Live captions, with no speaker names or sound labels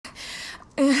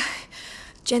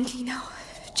Gently now.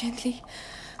 Gently.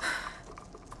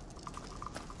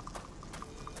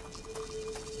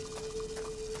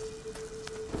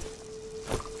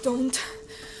 Don't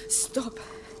stop.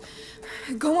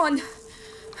 Go on.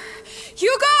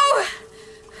 Hugo!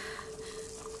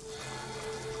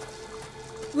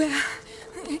 Where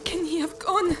can he have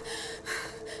gone?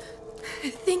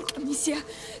 Think, Amicia.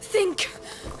 Think.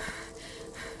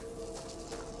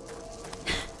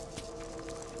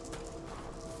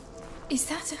 Is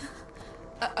that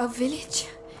a village?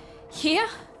 Here?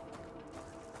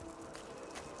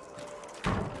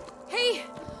 Hey!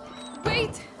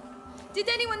 Wait! Did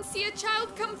anyone see a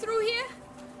child come through here?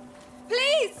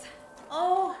 Please!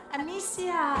 Oh,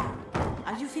 Amicia!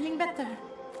 Are you feeling better?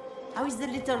 How is the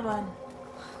little one?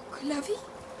 Clavi?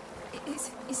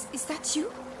 Is that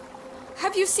you?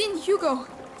 Have you seen Hugo?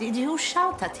 Did you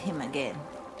shout at him again?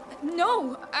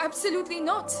 No, absolutely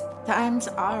not. Times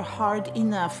are hard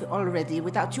enough already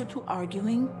without you two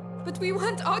arguing. But we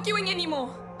weren't arguing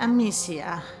anymore.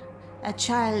 Amicia, a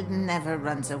child never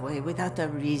runs away without a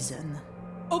reason.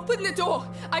 Open the door.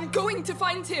 I'm going to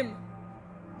find him.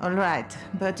 All right,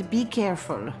 but be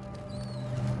careful.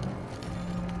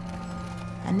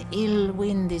 An ill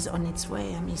wind is on its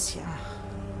way, Amicia.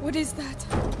 What is that?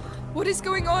 What is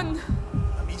going on?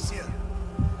 Amicia,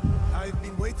 I've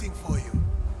been waiting for you.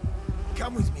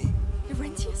 Come with me.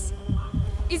 Laurentius?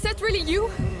 Is that really you?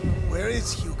 Where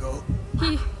is Hugo?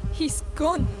 He's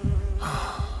gone.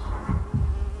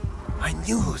 I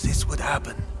knew this would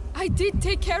happen. I did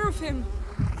take care of him.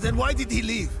 Then why did he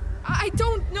leave? I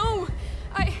don't know.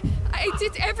 I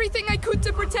did everything I could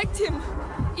to protect him.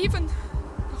 Even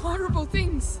horrible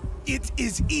things. It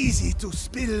is easy to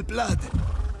spill blood,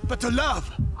 but to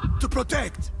love, to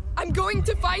protect. I'm going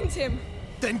to find him.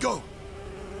 Then go,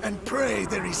 and pray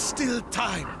there is still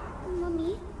time.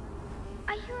 Mummy,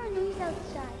 I hear a noise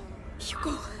outside.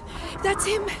 Hugo, that's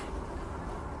him.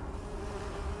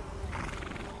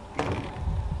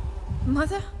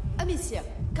 Mother? Amicia,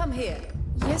 come here.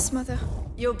 Yes, Mother.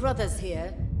 Your brother's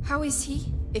here. How is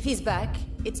he? If he's back,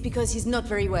 it's because he's not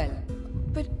very well.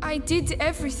 But I did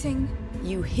everything.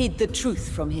 You hid the truth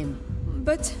from him.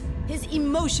 But... His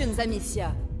emotions,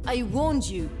 Amicia. I warned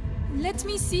you. let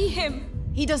me see him.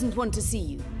 He doesn't want to see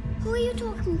you. Who are you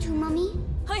talking to, Mummy?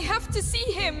 I have to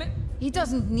see him. He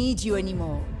doesn't need you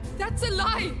anymore. That's a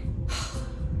lie.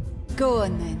 Go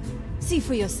on then. See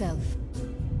for yourself.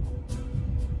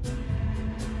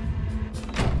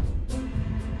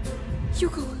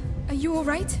 Hugo, are you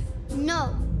alright?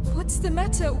 No. What's the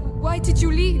matter? Why did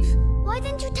you leave? Why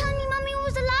didn't you tell me Mummy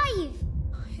was alive?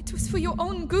 It was for your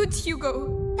own good,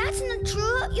 Hugo. That's not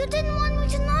true. You didn't want me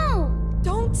to know.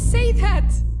 Don't say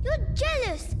that. You're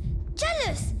jealous.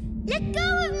 Jealous. Let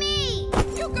go of me.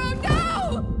 Hugo,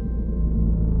 no!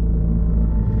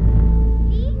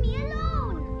 Leave me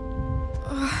alone.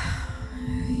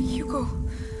 Hugo.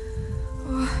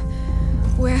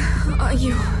 Where are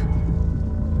you?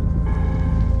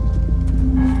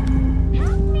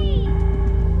 Help me.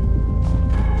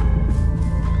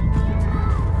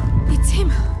 It's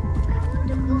him. I want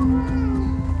to go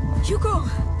home. Hugo!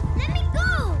 Let me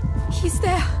go. He's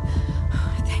there.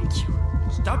 Thank you.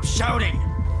 Stop shouting!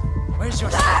 Where's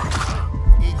your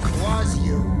It was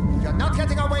you. You're not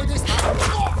getting away this time.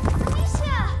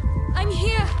 Alicia. I'm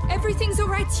here. Everything's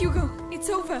alright, Hugo. It's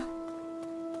over.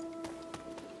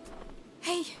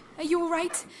 Hey, are you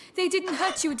alright? They didn't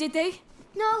hurt you, did they?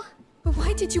 No. But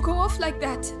why did you go off like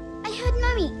that? I heard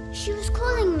Mummy. She was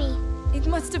calling me. It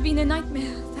must have been a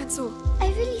nightmare, that's all. I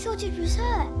really thought it was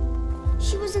her.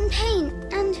 She was in pain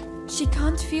and... She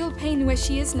can't feel pain where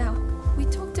she is now. We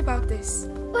talked about this.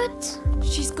 But...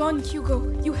 She's gone, Hugo.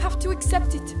 You have to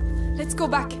accept it. Let's go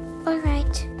back. All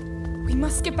right. We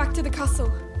must get back to the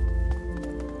castle.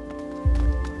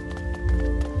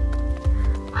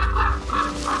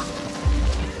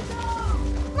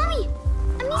 Mummy!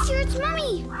 Amicia, it's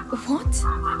Mummy! What?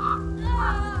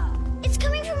 It's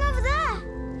coming from over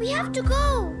there. We have to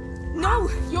go. No,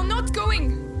 you're not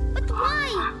going. But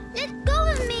why? Let go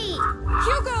of me.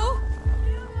 Hugo!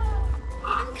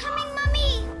 I'm coming,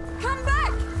 Mummy. Come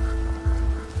back!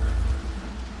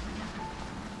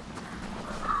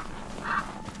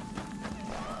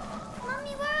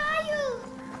 Mummy, where are you?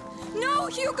 No,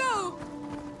 Hugo!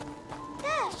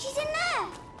 There, she's in there.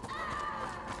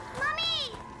 Mummy!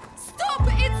 Stop!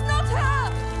 It's not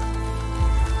her!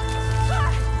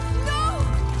 Ah, no!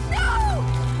 No!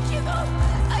 Hugo!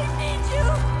 I need you!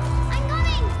 I'm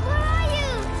coming. Where are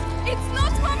you? It's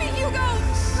not Mommy, Hugo!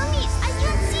 Mummy, I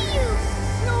can't see you.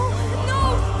 No! No!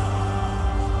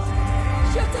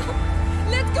 Shut up!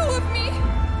 Let go of me!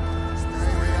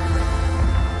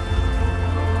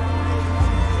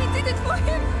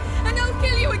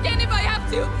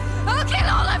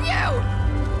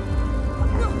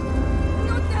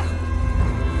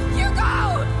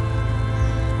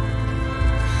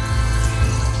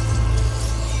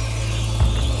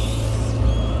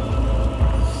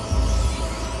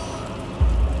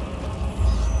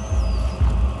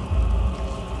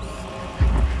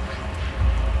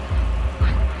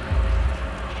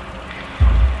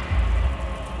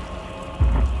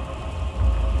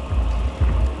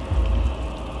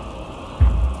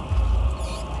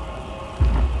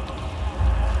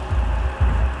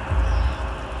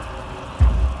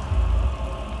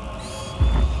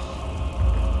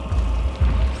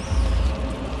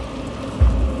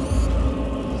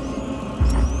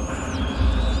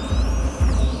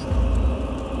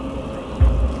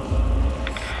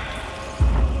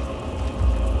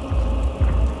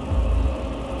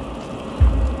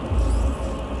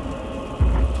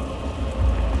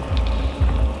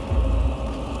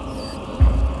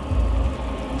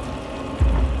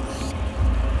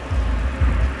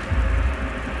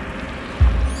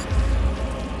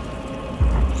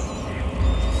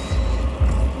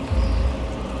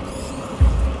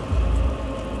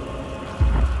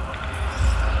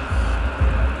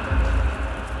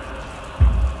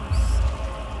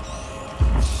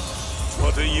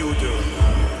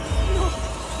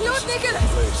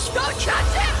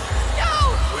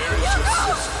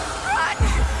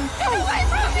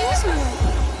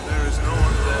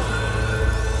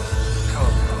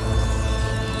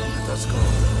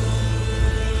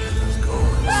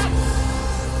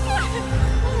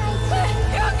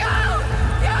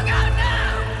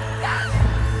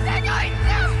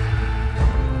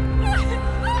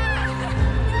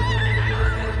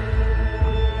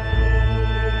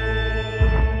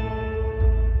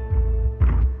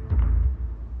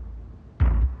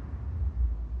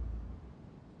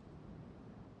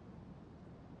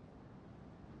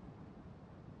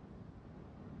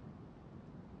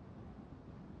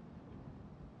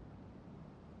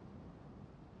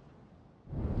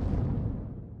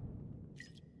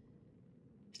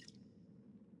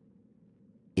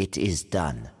 It is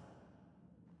done.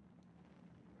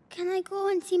 Can I go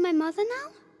and see my mother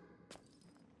now?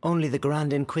 Only the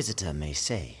Grand Inquisitor may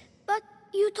say. But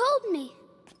you told me.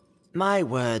 My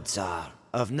words are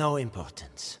of no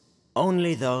importance.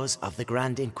 Only those of the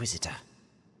Grand Inquisitor.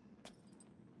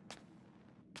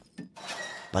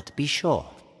 But be sure,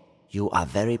 you are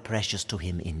very precious to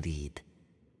him indeed.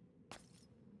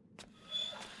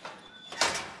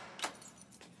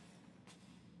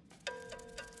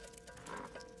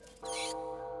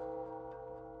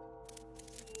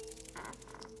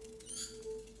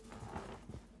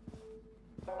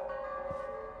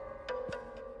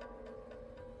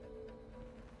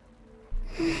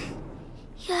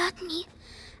 You hurt me.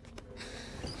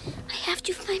 I have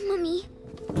to find Mommy.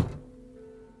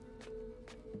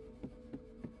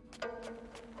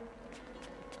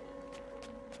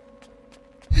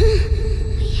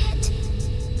 My head.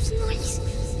 It's noise.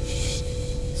 Shh.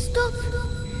 Stop.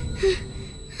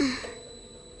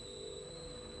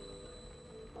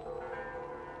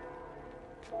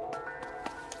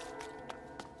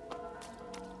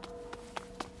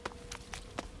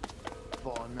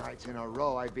 Nights in a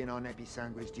row I've been on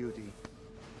Episanguis duty.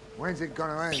 When's it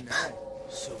gonna end, eh?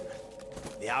 Soon.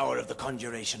 The hour of the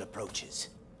conjuration approaches.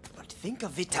 But think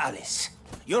of Vitalis.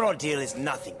 Your ordeal is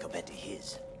nothing compared to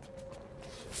his.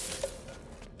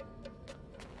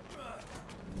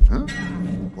 Huh?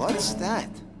 What's that?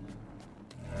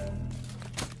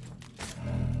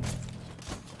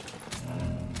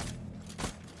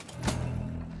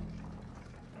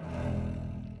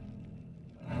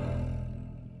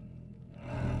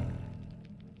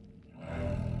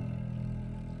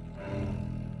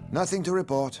 Nothing to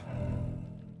report.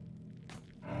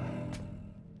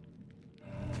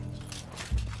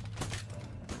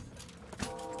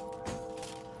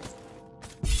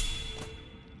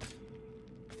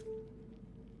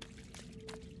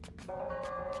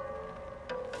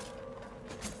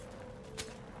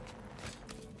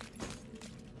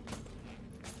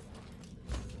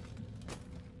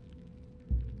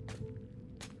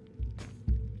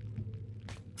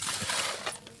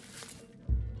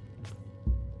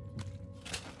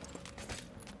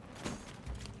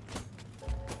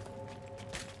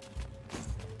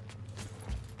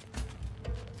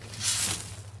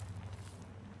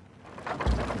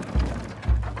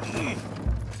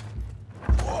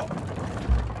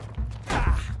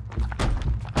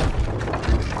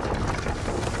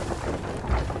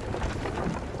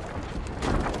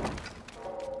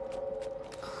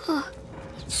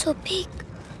 So big.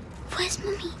 Where's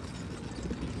Mommy?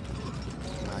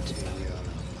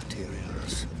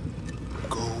 Materials.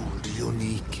 Gold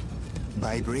unique.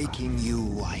 By breaking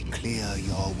you, I clear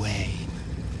your way.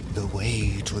 The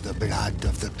way to the blood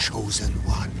of the Chosen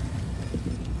One.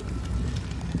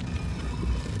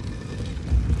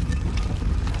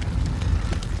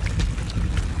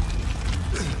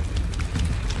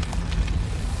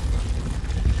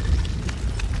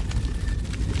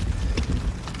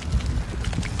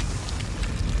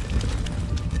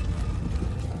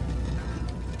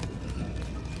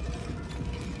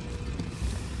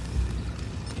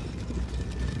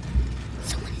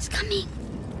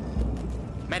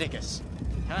 Medicus,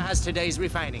 how has today's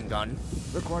refining gone?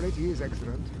 The quality is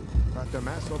excellent, but the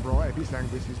mass of raw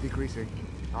Episanguis is decreasing.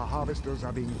 Our harvesters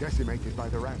are being decimated by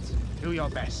the rats. Do your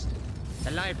best.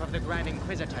 The life of the Grand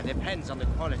Inquisitor depends on the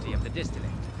quality of the distillate.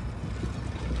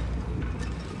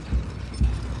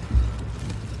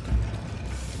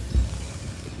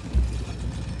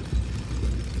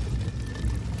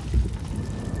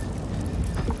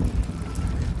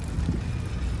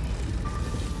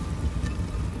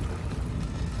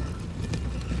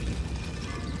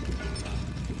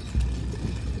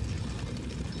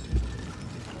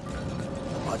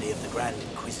 Of the Grand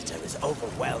Inquisitor is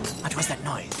overwhelmed. What was that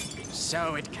noise?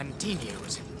 So it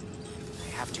continues.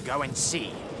 I have to go and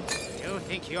see. You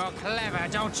think you're clever,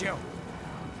 don't you?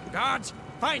 Guards,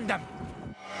 find them!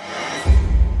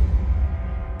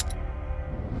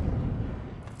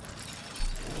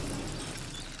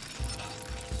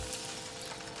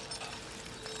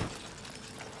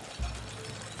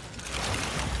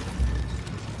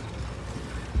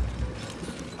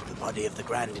 The body of the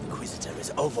Grand Inquisitor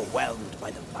is overwhelmed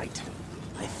by the fight.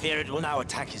 I fear it will now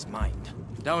attack his mind.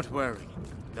 Don't worry.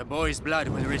 The boy's blood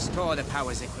will restore the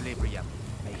power's equilibrium.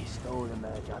 May his soul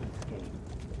emerge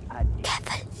unscathed.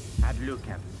 Careful. Ad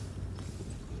lucem.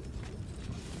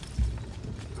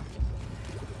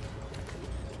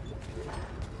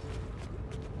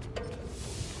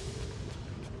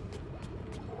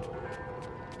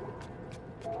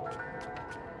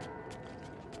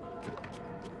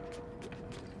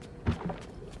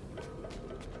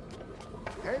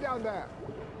 Hey down there!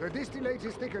 The distillate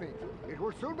is thickening. It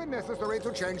will soon be necessary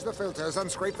to change the filters and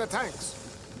scrape the tanks.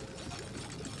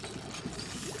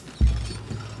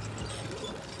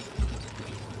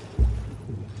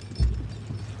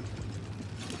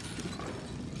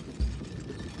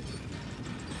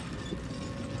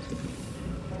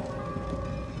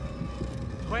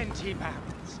 £20.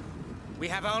 We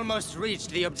have almost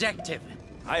reached the objective.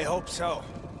 I hope so.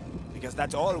 Because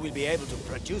that's all we'll be able to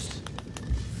produce.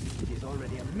 It is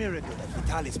already a miracle that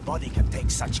Vitalis' body can take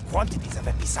such quantities of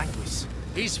episanguis.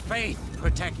 His faith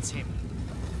protects him.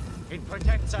 It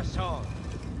protects us all.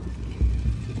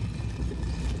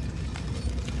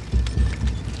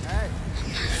 Hey.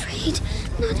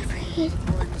 Not afraid.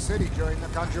 Touring the city during the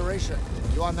conjuration.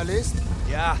 You on the list?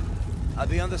 Yeah. I'll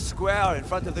be on the square in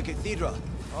front of the cathedral.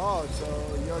 Oh, so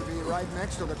you'll be right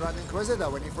next to the Grand Inquisitor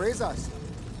when he frees us.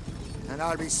 And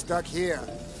I'll be stuck here.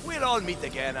 We'll all meet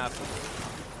again after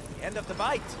the end of the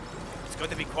bite. It's going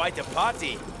to be quite a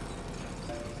party.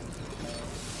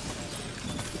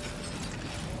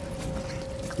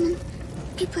 Come on,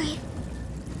 be brave.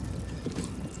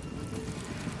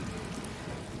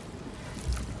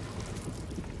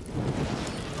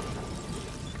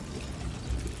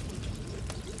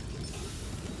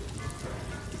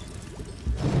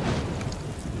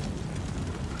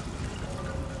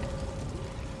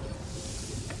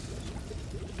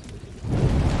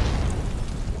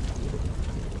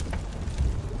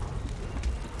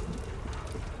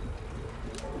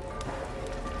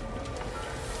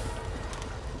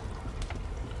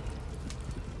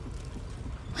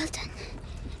 Well done.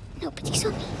 Nobody saw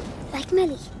me, like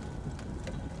Melly.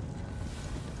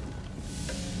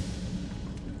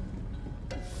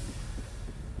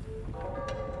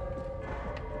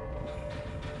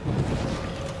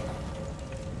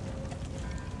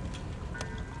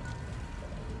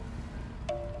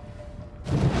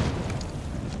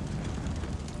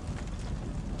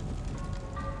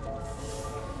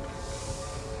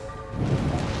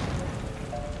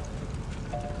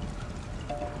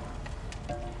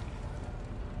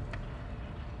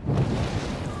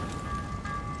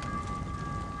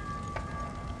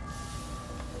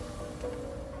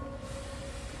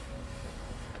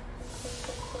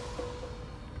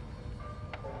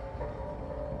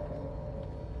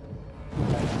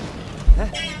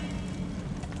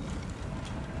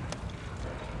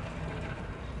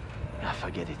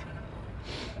 Forget it.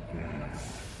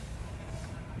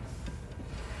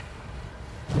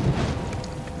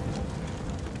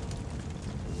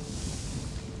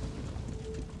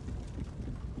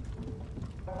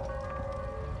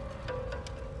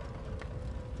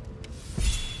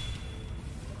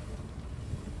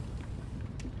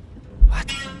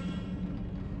 What?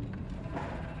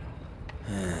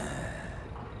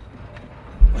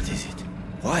 What is it?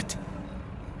 What?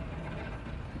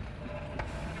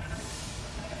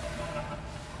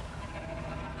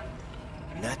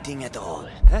 Nothing at all,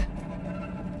 huh?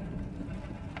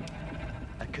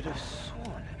 I could have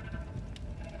sworn.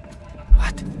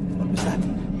 What? What was that?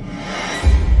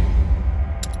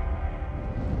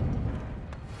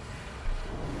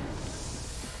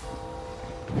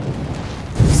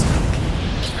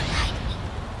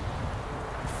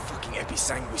 Fucking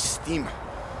episanguis steam. I'm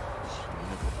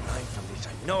gonna go blind from this.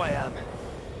 I know I am.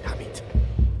 Damn it.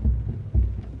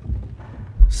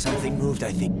 Something moved,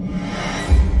 I think.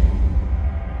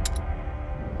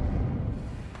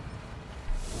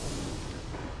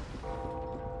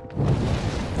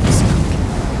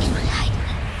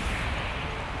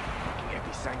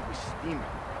 Steam.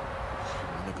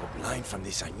 I'm gonna go blind from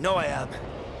this. I know I am.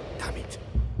 Damn it.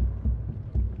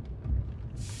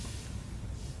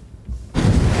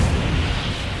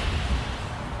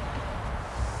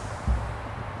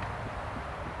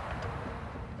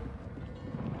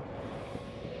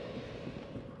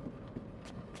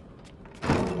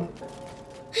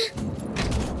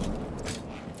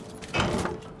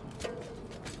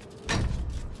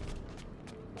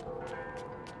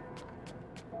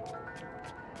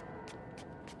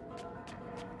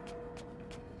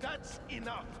 That's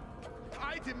enough.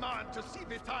 I demand to see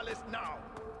Vitalis now.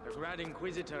 The Grand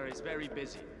Inquisitor is very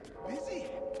busy. Busy?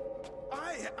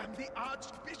 I am the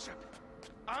Archbishop.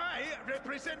 I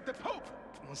represent the Pope.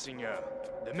 Monseigneur,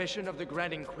 the mission of the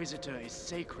Grand Inquisitor is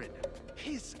sacred.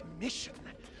 His mission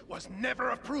was never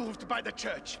approved by the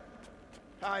Church.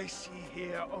 I see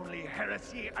here only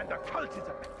heresy and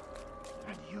occultism.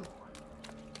 And you...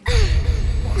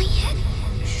 My head.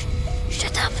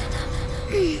 Shut up.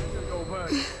 Your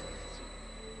words.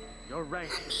 You're right.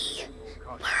 Me.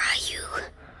 Where are you?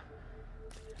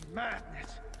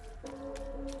 Madness.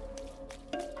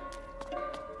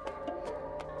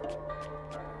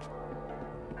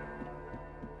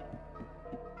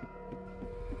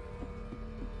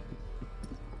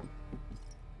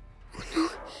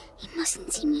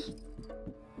 doesn't see me.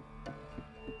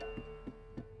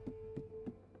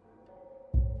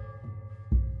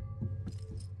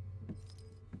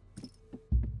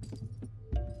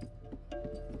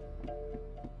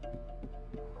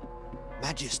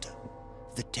 Magister,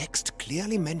 the text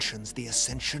clearly mentions the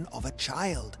ascension of a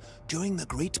child during the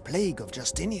Great Plague of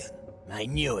Justinian. I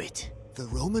knew it. The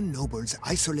Roman nobles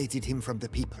isolated him from the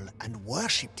people and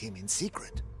worshipped him in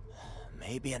secret.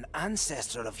 Maybe an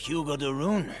ancestor of Hugo de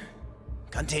Rune.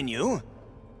 Continue.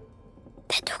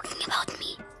 They're talking about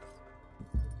me.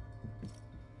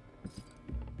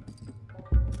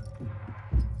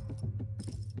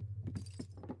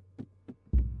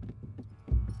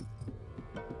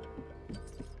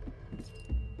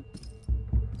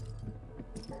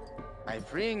 By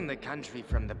freeing the country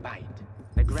from the Bite,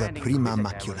 The Grand Prima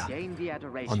Inquisitor will Macula, gain the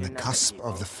adoration on the of cusp people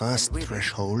of the first and with it,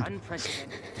 threshold,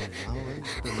 unprecedented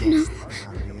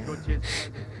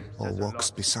or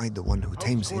walks beside the one who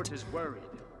tames court it, is worried,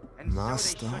 and so they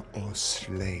master should be. or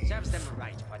slave, Serves them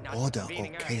right for not order or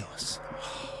convening early. chaos.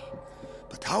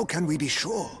 But how can we be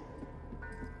sure?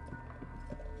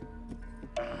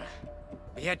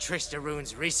 Beatrice de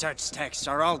Rune's research texts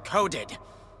are all coded.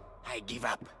 I give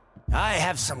up. I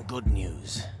have some good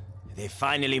news. They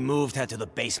finally moved her to the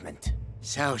basement.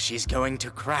 So she's going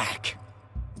to crack.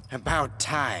 About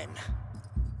time.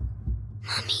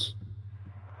 Mommy.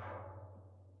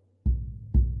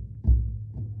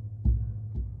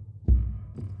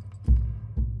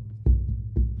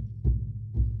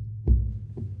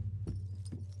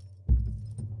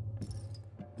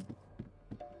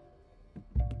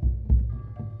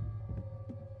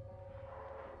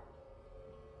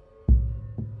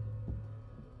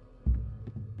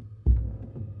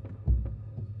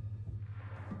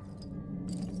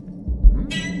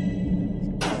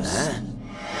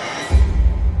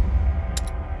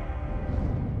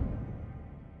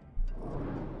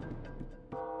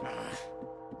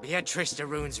 Beatrice de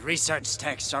Rune's research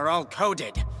texts are all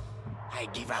coded. I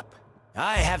give up.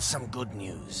 I have some good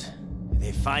news.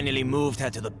 They finally moved her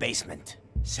to the basement.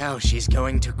 So she's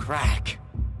going to crack.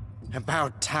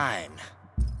 About time.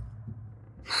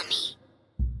 Mommy.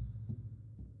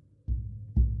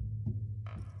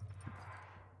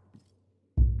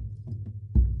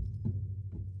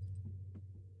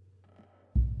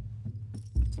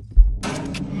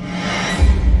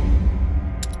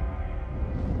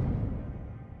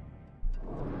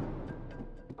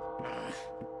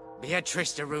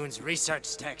 Beatrice de Rune's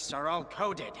research texts are all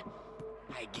coded.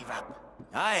 I give up.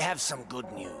 I have some good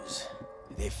news.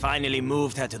 They finally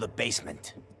moved her to the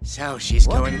basement. So she's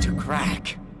going to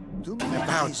crack. Do my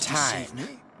About eyes time. deceive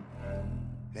me?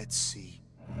 Let's see.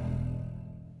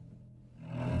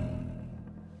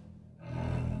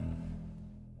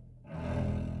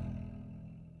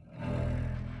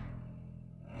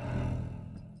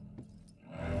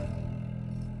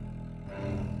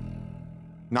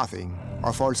 Nothing.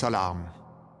 A false alarm.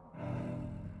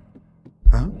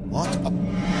 Huh? What?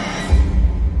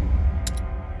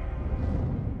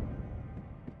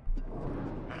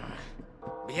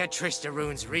 Beatrice de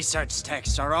Rune's research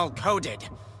texts are all coded.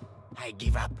 I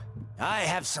give up. I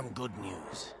have some good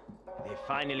news. They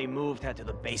finally moved her to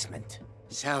the basement.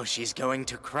 So she's going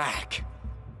to crack.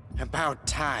 About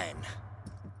time.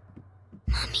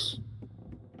 Mommy.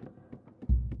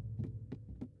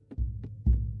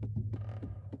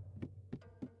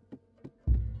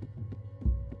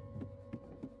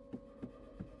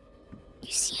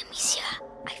 You see, Amicia,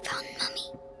 I found Mommy.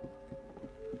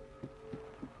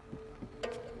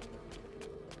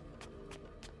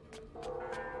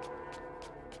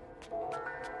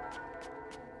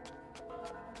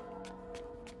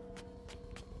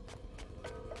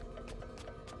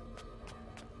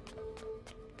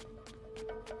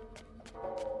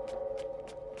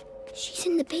 She's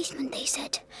in the basement, they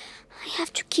said. I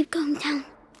have to keep going down.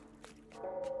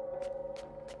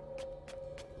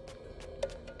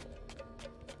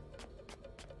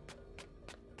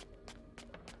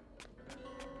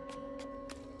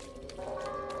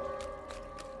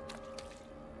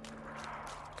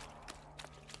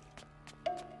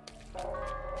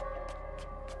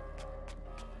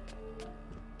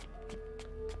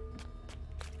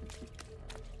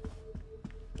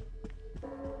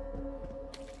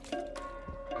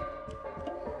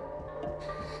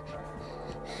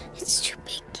 It's too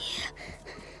big here.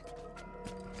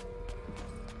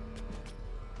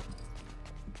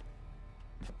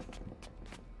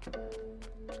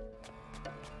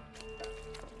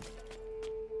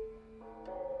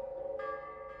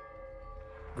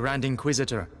 Grand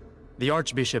Inquisitor, the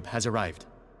Archbishop has arrived.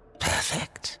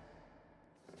 Perfect.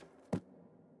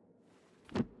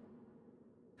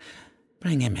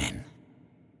 Bring him in.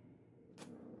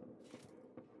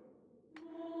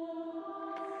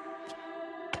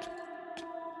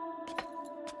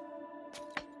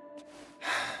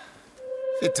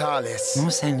 Vitalis.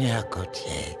 Monseigneur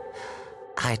Gautier,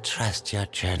 I trust your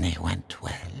journey went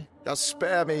well. Just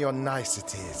spare me your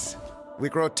niceties. We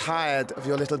grow tired of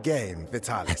your little game,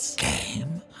 Vitalis. A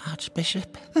game,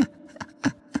 Archbishop?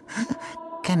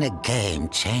 Can a game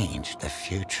change the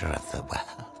future of the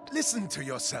world? Listen to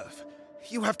yourself.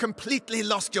 You have completely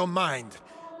lost your mind.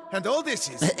 And all this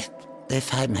is...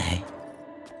 If I may,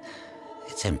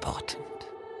 it's important.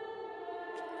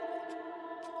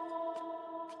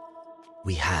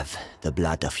 We have the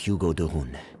blood of Hugo de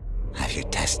Rune. Have you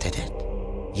tested it?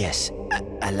 Yes.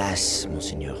 Alas,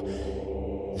 Monseigneur.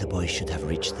 The boy should have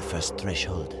reached the first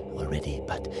threshold already,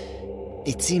 but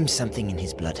it seems something in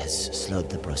his blood has slowed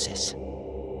the process.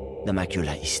 The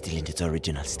macula is still in its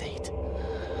original state.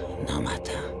 No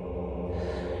matter.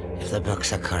 If the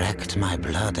books are correct, my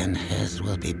blood and his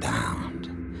will be bound.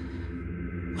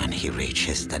 When he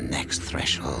reaches the next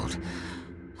threshold,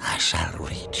 I shall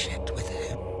reach it with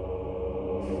him.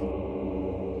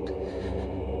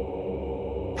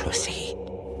 Proceed.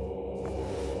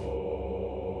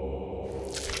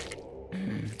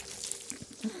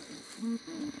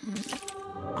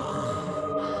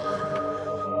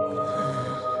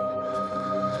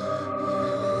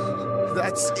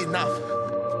 That's enough.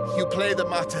 You play the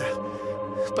martyr.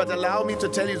 But allow me to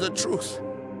tell you the truth.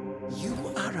 You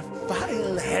are a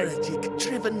vile heretic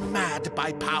driven mad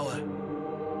by power.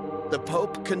 The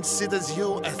Pope considers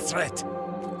you a threat.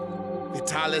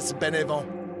 Vitalis Benevent,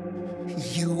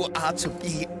 you are to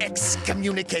be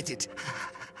excommunicated.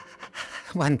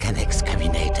 One can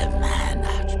excommunicate a man,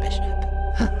 Archbishop,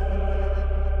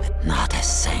 but not a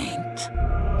saint.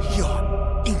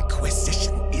 Your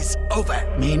inquisition is over.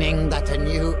 Meaning that a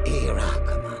new era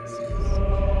commences.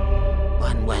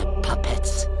 One where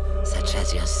puppets such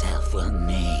as yourself will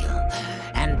kneel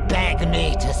and beg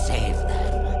me to save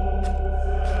them.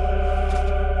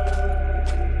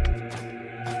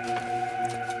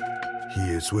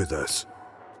 He is with us.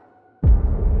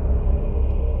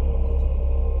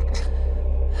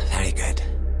 Very good.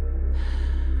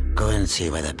 Go and see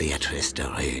whether Beatrice de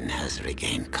Rune has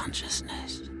regained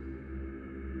consciousness.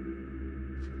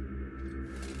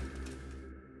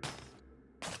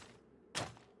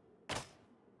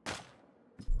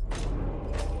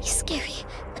 He's scary,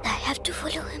 but I have to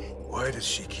follow him. Why does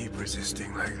she keep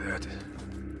resisting like that?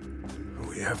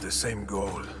 We have the same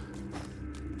goal.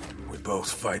 We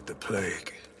both fight the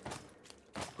plague.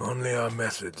 Only our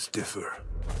methods differ.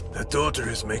 The daughter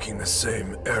is making the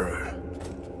same error.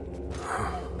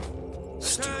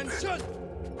 Stupid.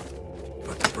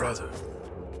 But the brother,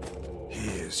 he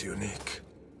is unique.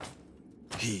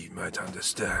 He might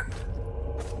understand.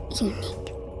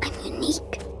 Unique? I'm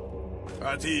unique?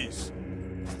 At ease.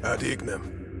 Ad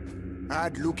ignem.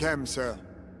 Ad lucem, sir.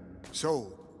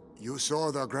 So, you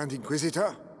saw the Grand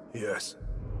Inquisitor? Yes.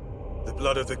 The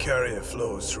blood of the carrier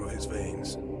flows through his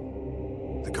veins.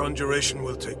 The conjuration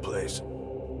will take place.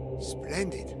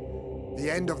 Splendid. The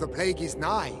end of the plague is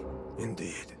nigh.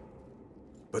 Indeed.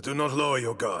 But do not lower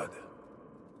your guard.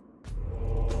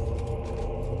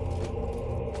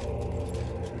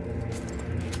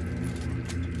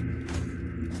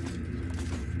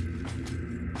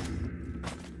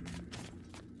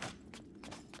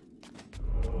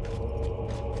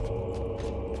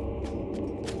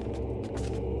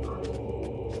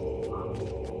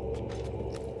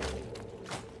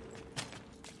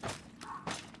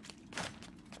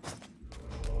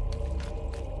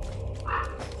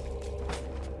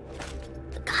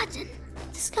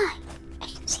 The sky. I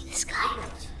can see the sky.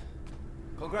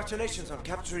 Congratulations on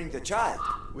capturing the child.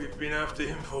 We've been after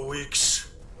him for weeks.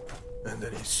 And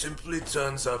then he simply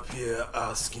turns up here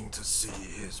asking to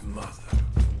see his mother.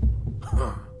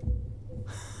 Huh.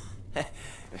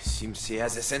 Seems he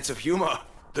has a sense of humor.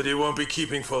 That he won't be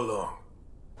keeping for long.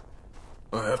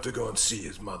 I have to go and see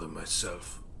his mother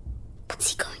myself.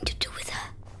 What's he going to do with her?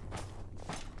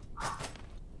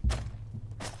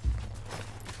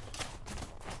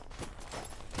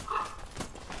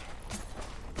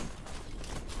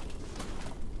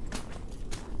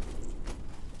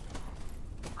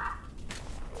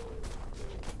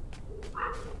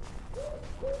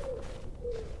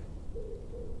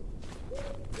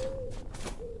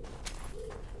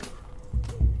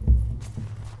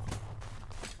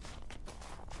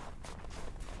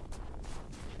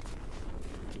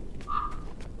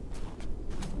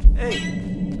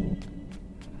 Hey!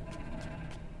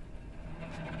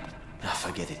 Ah,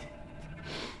 forget it.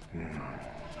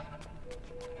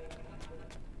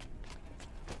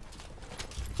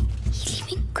 He's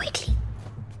leaving quickly.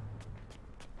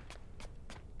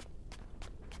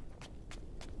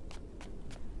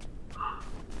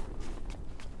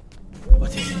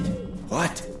 What is it?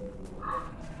 What?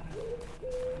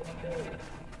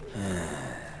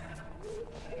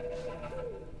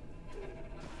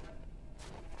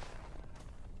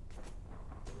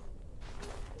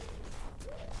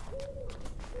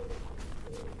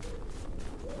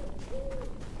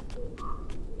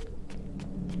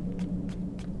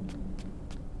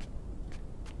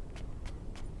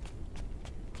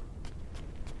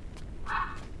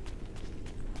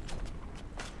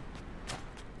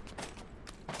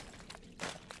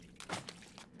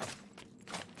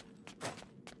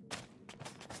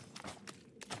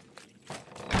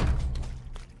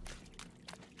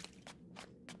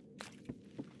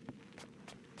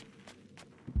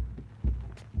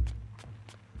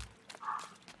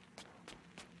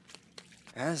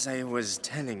 As I was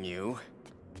telling you,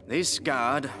 this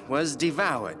guard was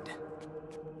devoured,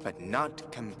 but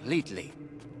not completely.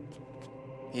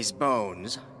 His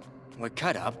bones were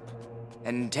cut up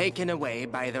and taken away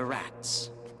by the rats.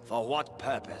 For what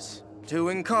purpose? To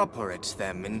incorporate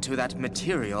them into that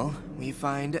material we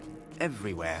find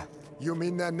everywhere. You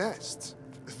mean their nests?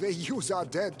 They use our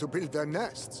dead to build their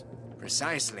nests.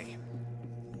 Precisely.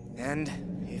 And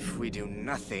if we do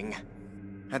nothing,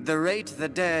 at the rate the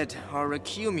dead are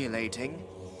accumulating,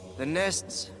 the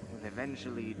nests will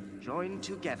eventually join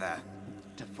together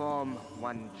to form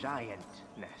one giant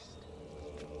nest.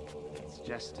 It's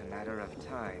just a matter of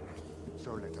time.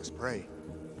 So let us pray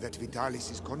that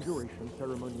Vitalis' conjuration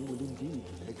ceremony will indeed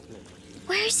take place.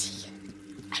 Where is he?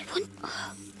 I want...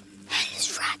 Oh,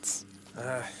 hellish rats.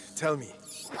 Tell me.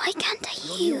 Why can't I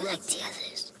hear like the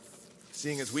others?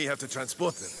 Seeing as we have to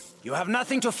transport them. You have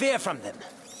nothing to fear from them.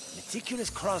 Meticulous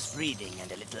crossbreeding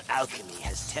and a little alchemy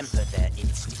has tempered their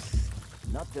instincts.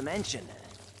 Not to mention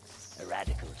a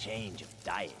radical change of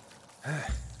diet.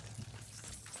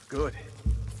 Good.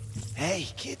 Hey,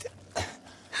 kid.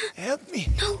 Help me.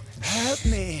 No. Help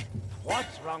me.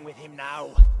 What's wrong with him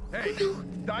now? Hey,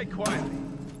 die quietly.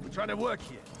 We're trying to work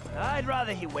here. I'd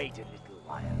rather he wait a little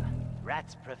while.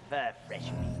 Rats prefer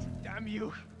fresh meat. Damn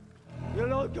you.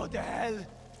 You'll all go to hell.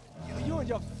 You and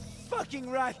your fucking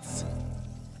rats.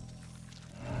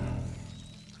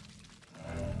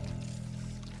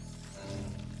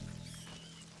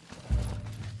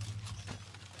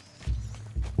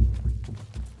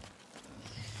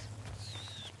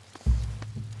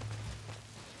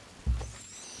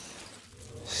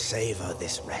 Savor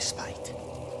this respite.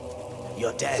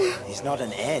 Your death is not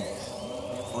an end,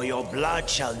 for your blood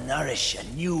shall nourish a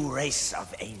new race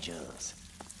of angels.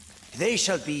 They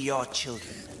shall be your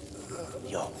children,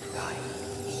 your pride.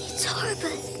 It's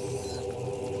horrible.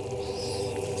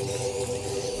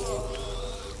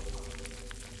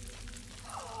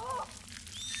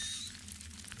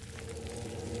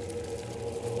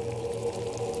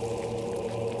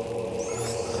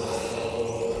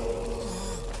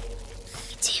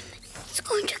 It's him. He's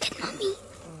going to get Mommy.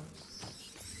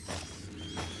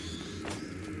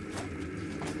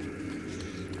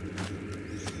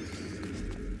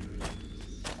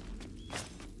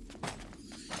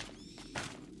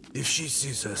 If she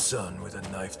sees her son with a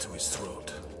knife to his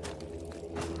throat,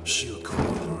 she'll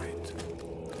cooperate.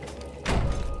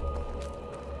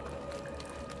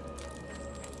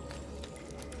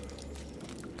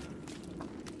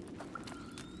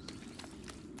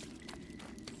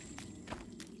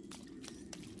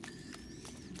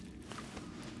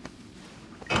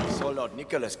 Saw Lord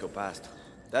Nicholas go past.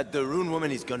 That the Rune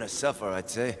woman is gonna suffer, I'd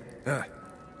say.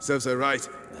 Serves her right.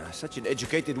 Such an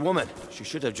educated woman. She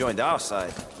should have joined our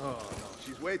side. Oh, no,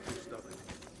 she's way too stubborn.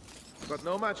 But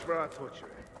no match for our torturer.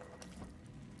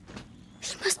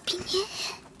 He must be near.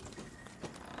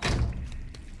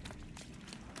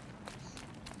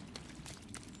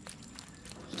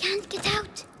 We can't get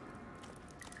out.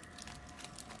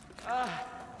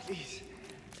 Please.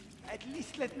 At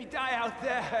least let me die out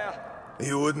there.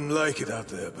 You wouldn't like it out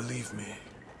there, believe me.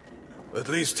 At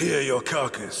least here your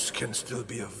carcass can still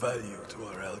be of value to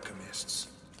our alchemists.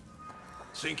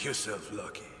 Think yourself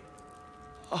lucky.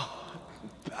 Oh,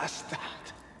 bastard.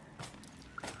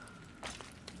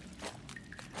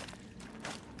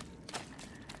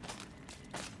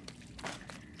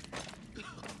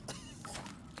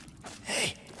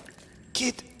 Hey,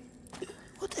 kid.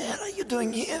 What the hell are you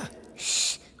doing here?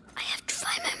 Shh. I have to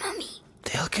find my Mommy.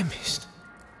 The alchemist?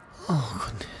 Oh,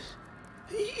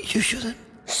 goodness. You shouldn't.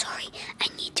 Sorry, I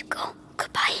need to go.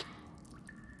 Goodbye.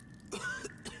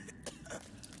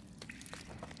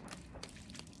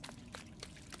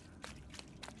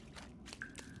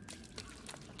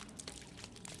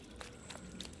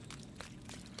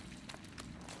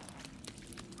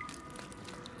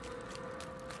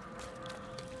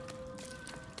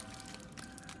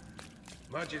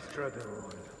 Magistrate,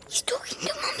 He's talking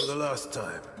to Mommy. for the last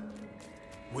time,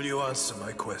 will you answer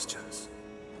my questions?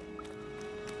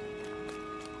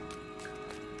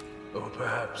 Or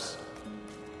perhaps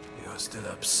you're still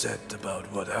upset about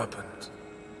what happened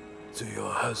to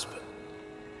your husband.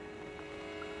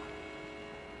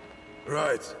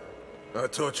 Right. Our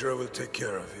torturer will take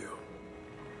care of you.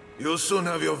 You'll soon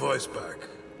have your voice back.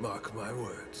 Mark my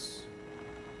words.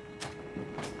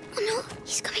 Oh no,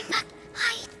 he's coming back.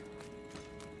 Hide.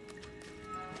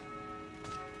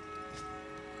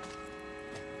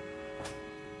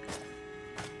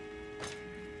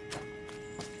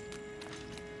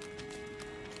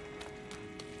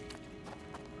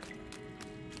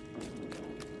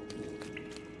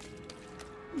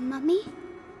 Mommy?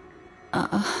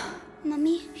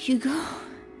 Mummy? Hugo?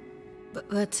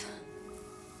 But...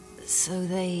 So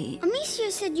they...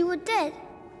 Amicia said you were dead,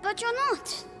 but you're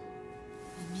not.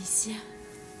 Amicia?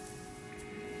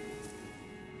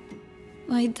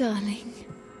 My darling.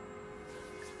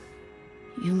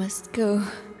 You must go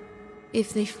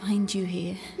if they find you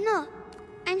here. No,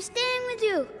 I'm staying with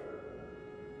you.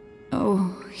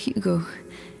 Oh, Hugo.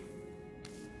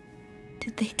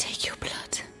 Did they take your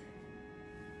blood?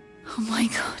 Oh my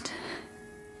God.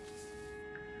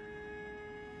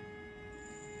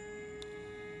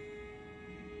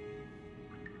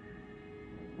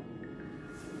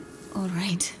 All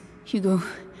right, Hugo.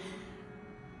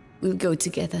 We'll go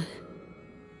together.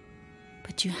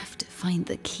 But you have to find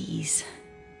the keys.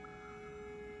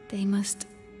 They must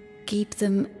keep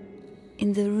them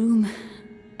in the room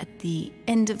at the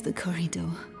end of the corridor.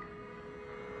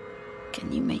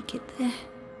 Can you make it there?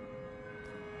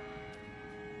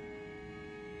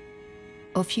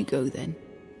 Off you go then.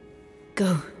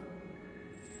 Go.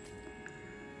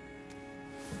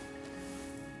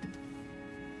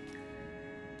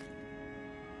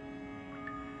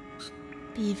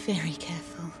 Be very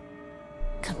careful.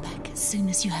 Come back as soon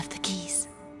as you have the keys.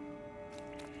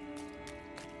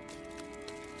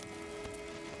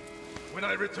 When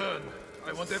I return,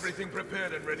 I want everything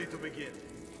prepared and ready to begin.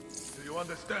 Do you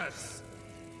understand?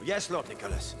 Yes, Lord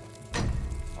Nicholas.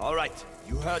 All right,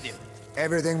 you heard him.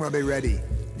 Everything will be ready.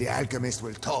 The alchemist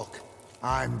will talk.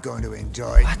 I'm going to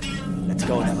enjoy... What? Let's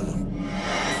go and have a look.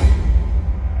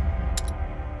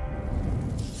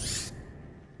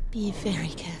 Be very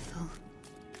careful.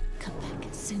 Come back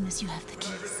as soon as you have the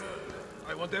keys.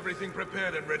 I want everything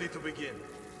prepared and ready to begin.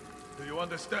 Do you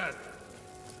understand?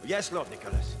 Yes, Lord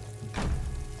Nicholas.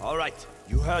 All right,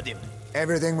 you heard him.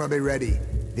 Everything will be ready.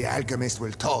 The alchemist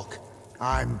will talk.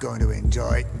 I'm going to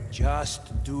enjoy...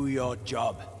 Just do your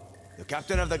job. The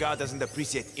captain of the guard doesn't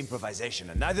appreciate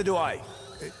improvisation, and neither do I.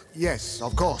 Yes,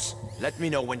 of course. Let me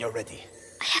know when you're ready.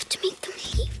 I have to make them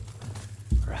leave.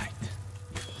 Right.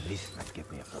 This might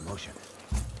give me a promotion.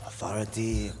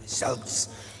 Authority, results.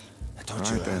 I told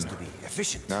you it has to be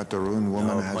efficient. That the rune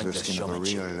woman No has the pointless skin of a real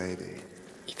showmanship. lady.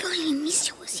 If only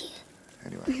Amicia was here.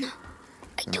 Anyway. No,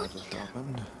 I don't need her.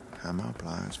 Opened. Hammer,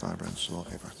 pliers, vibrant saw,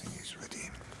 everything is ready.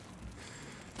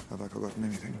 Have I forgotten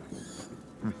anything?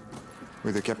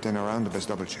 With the captain around, the best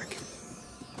double check.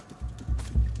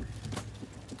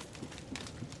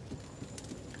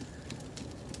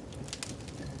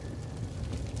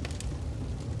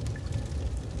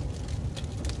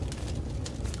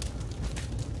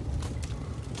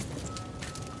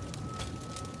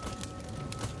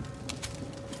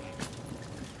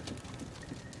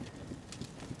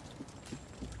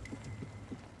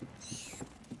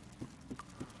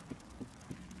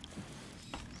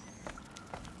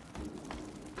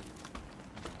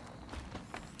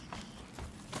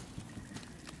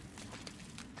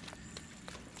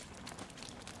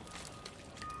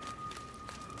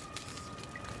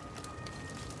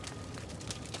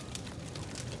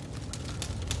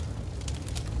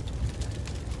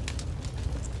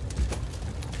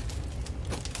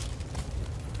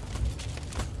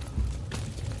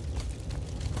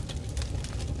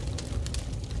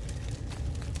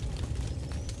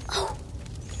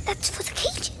 That's for the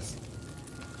cages.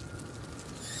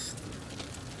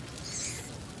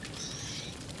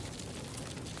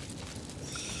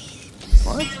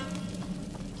 What?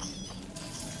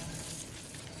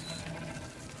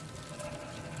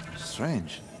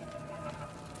 Strange.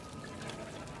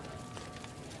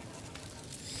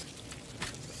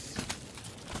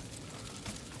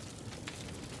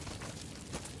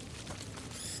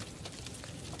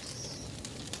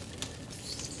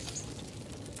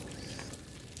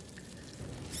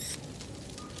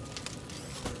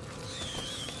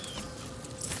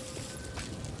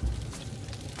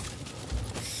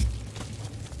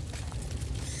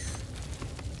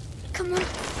 Come on.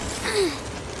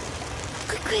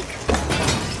 Quick.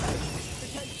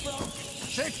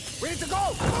 Shake! We need to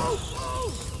go!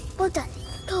 Move! Well done.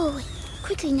 Go away.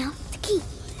 Quickly now. The key.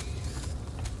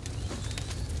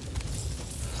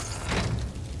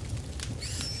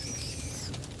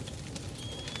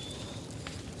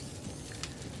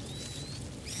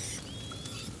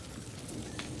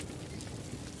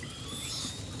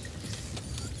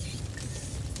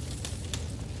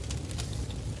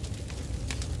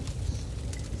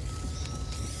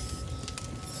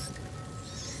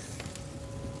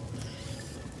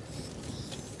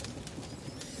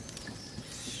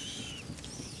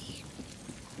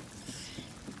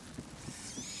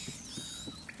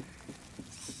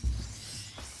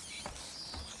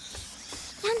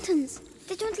 Lanterns.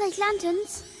 They don't like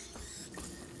lanterns.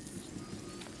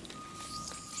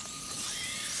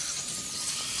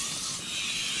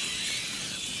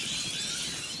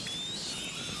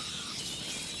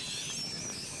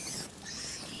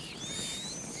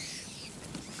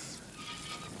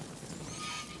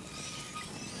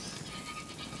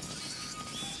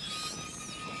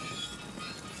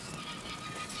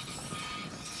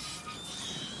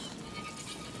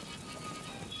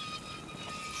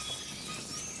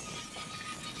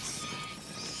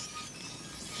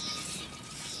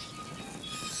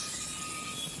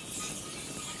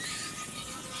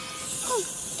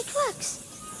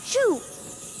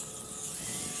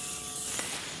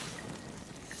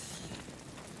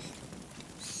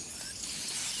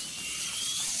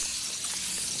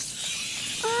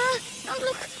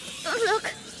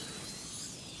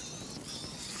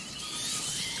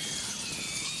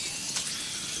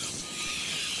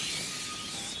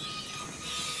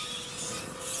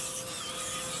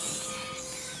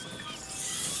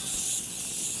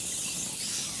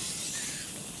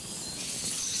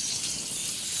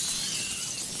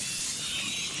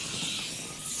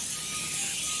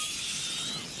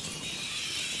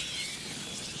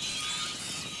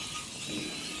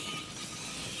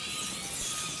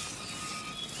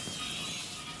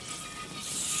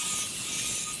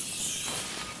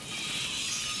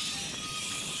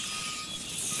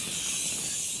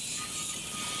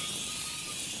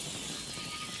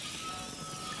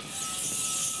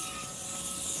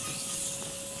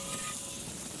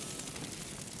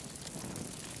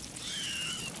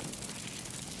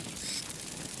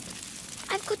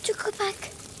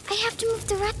 back. I have to move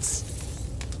the rats.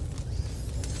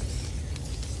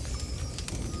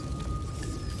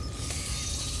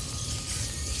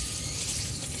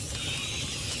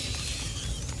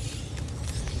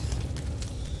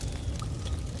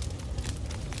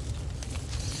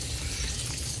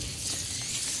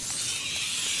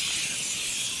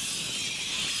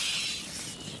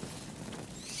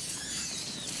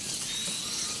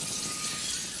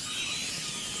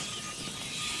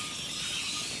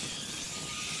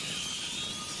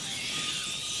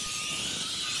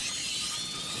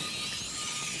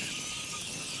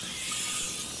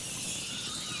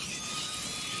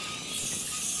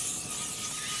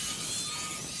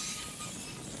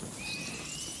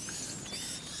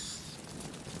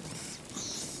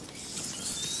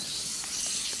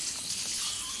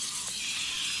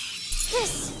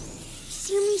 Yes!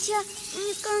 See, Amicia,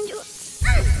 it's going to...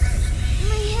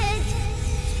 My head!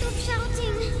 Stop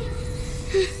shouting!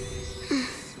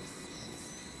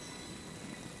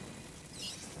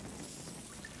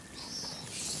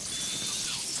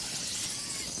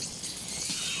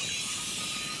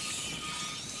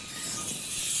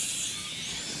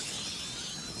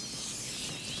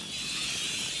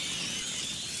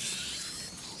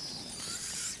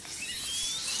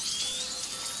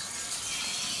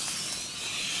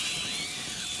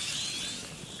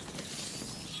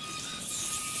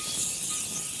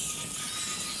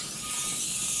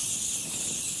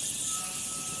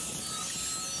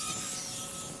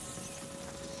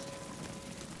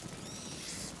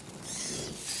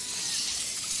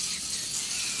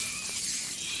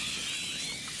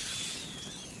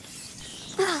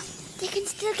 They can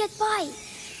still get by.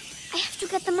 I have to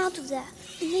get them out of there.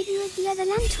 Maybe with the other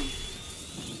lantern.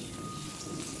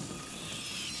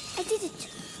 I did it.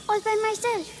 All by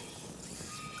myself.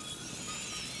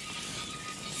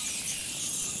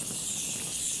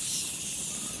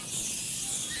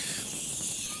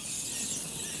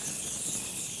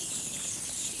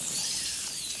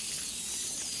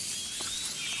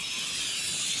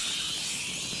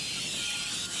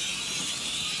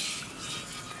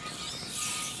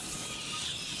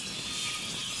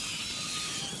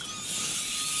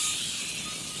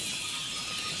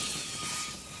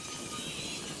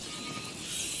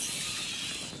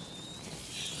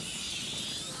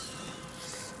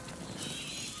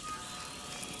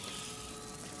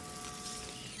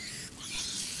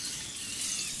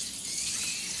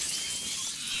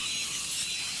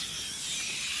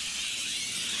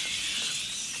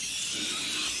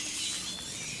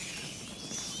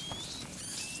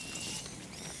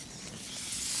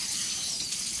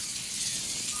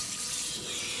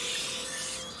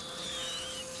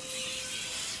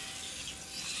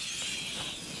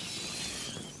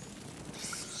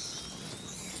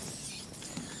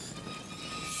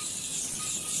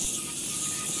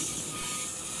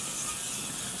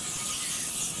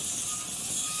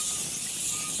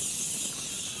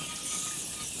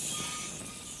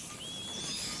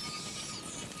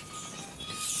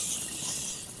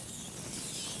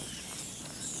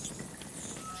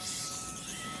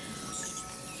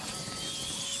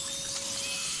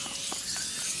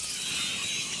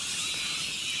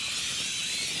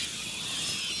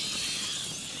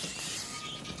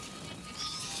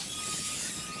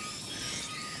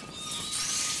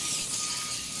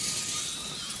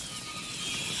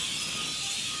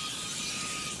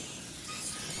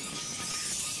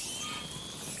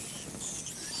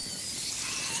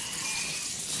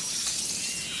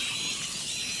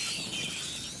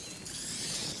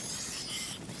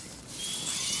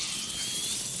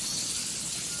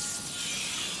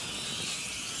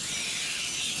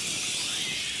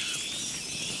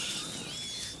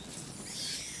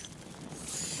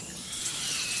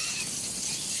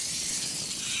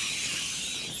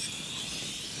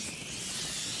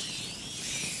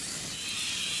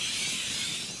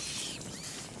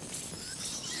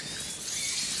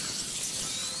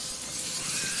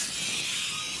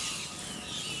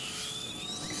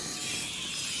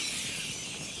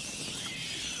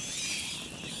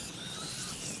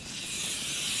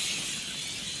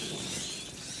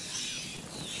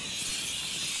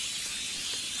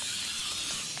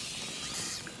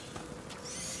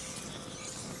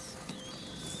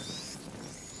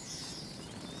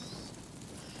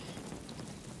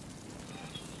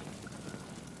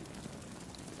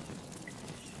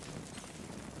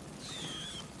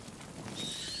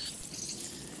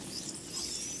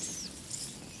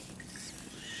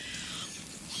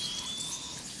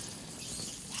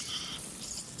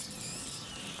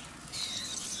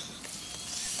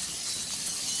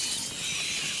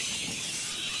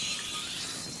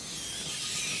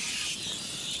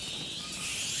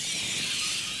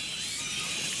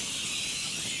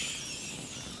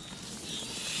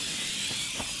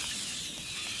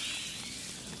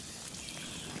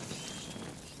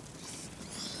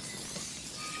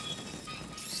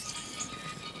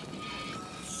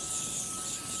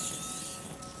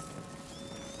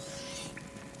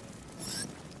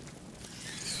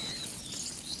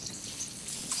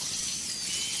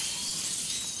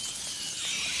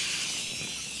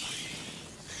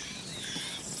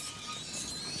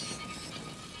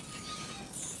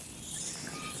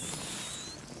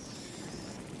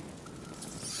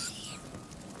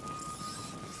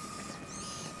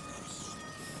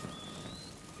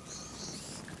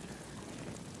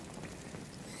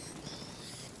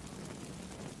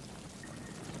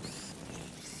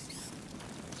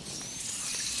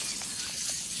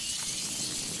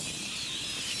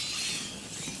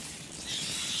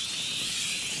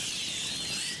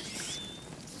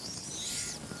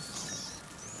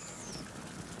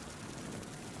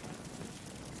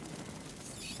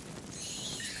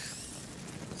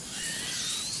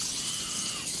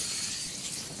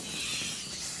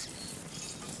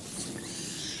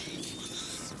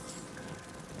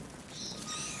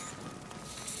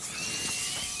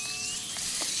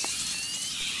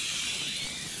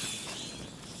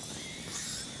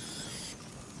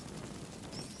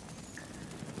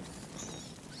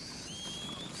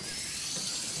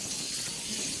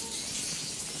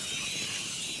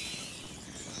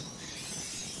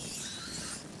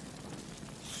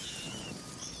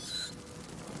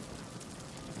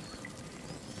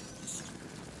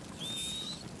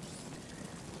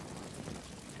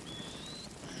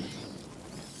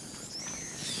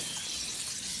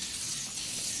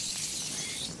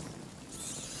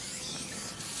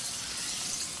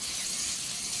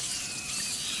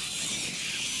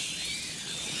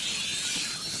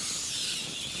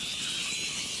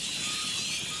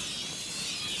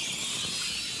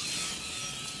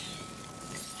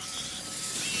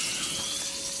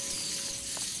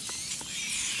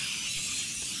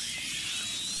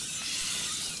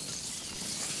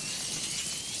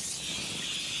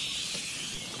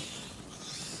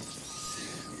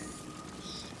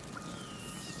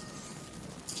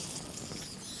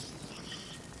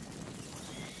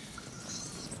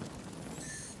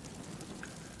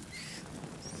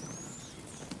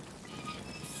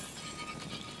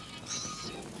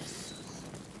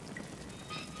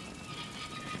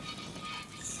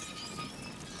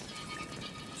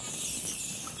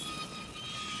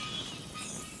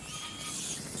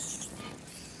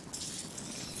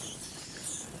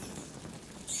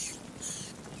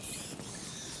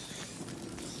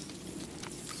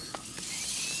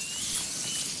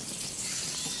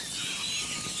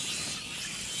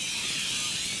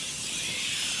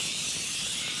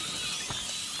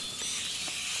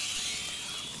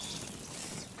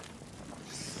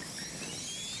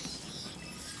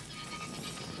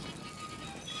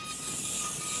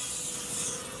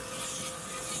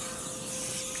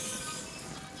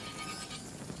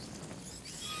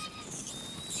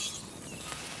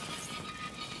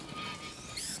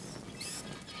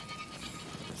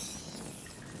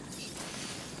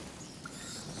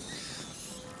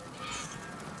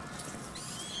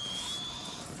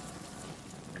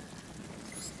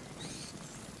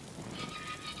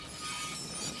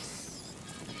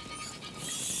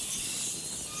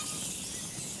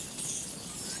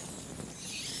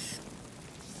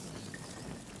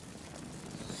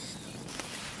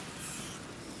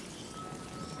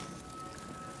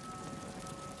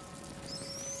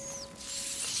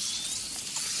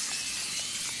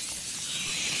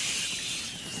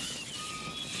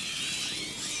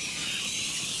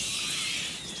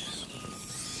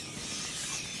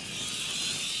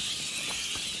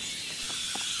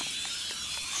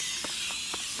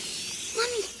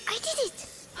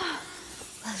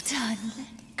 done.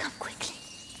 Come quickly.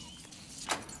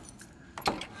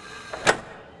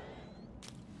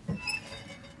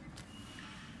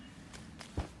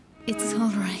 It's all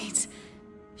right.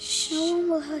 Shh. No one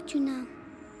will hurt you now.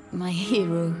 My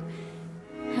hero.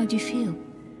 How do you feel?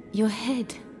 Your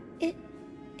head.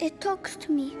 It talks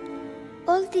to me.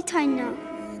 All the time now.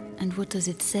 And what does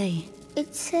it say?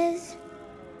 It says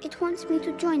it wants me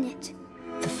to join it.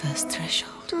 The first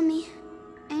threshold. Mommy,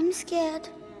 I'm scared.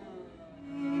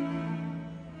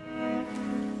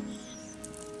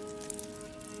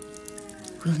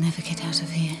 We'll never get out of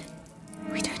here.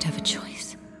 We don't have a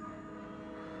choice.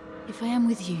 If I am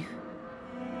with you,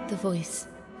 the voice,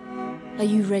 are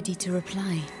you ready to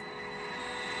reply?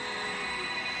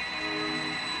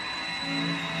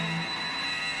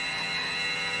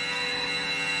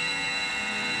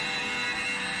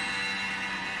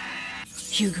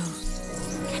 Hugo,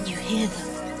 can you hear them?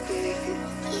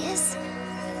 Yes.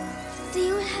 They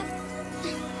all have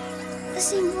the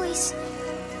same voice.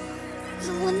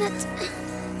 The one that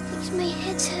makes my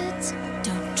head hurt.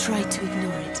 Don't try to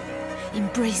ignore it.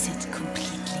 Embrace it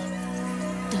completely.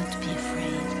 Don't be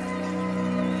afraid.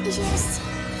 Yes.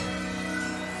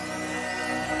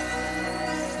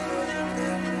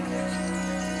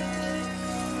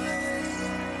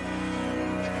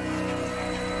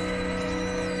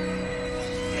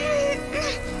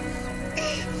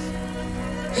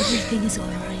 Everything is all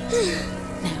right.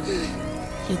 Now,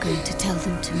 you're going to tell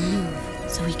them to move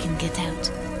so we can get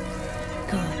out.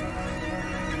 Go on,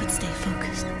 but stay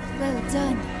focused. Well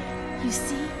done. You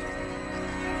see?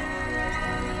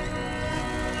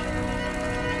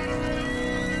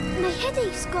 My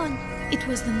headache's gone. It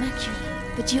was the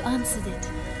macula, but you answered it.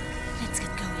 Let's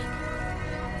get going.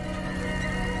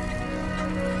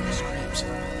 The screams.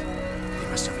 They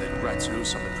must have let rats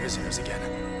loose on the prisoners again.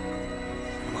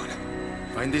 Come on.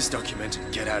 Find this document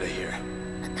and get out of here.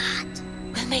 I can't.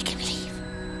 We'll make him leave.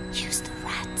 Use the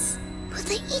rats. Will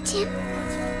they eat him?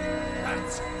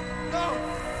 Rats! No!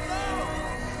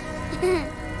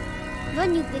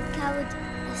 Run, you big coward.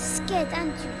 You're scared,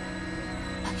 aren't you?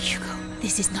 Hugo,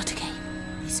 this is not a game.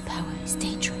 This power is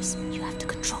dangerous. You have to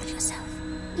control yourself.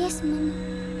 Yes, Mama.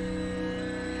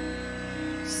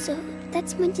 So,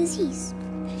 that's my disease.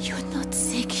 You're not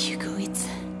sick, Hugo. It's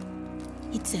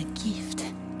a gift.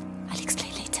 I'll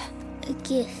explain later. A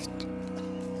gift.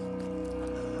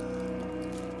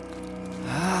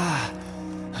 Ah,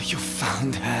 you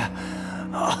found her.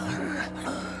 Oh,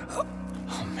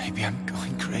 maybe I'm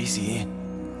going crazy.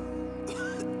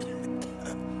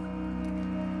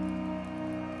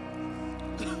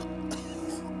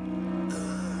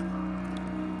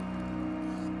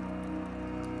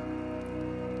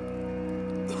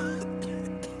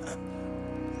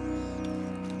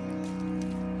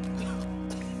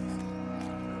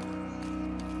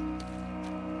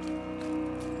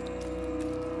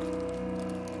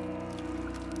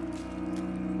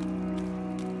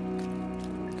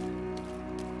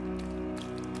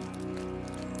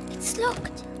 It's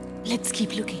locked. Let's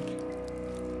keep looking.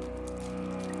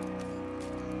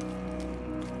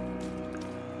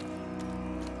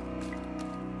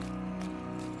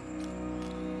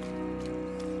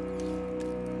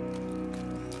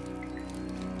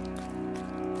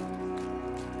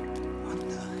 What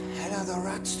the hell are the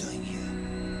rats doing here?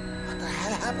 What the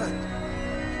hell happened?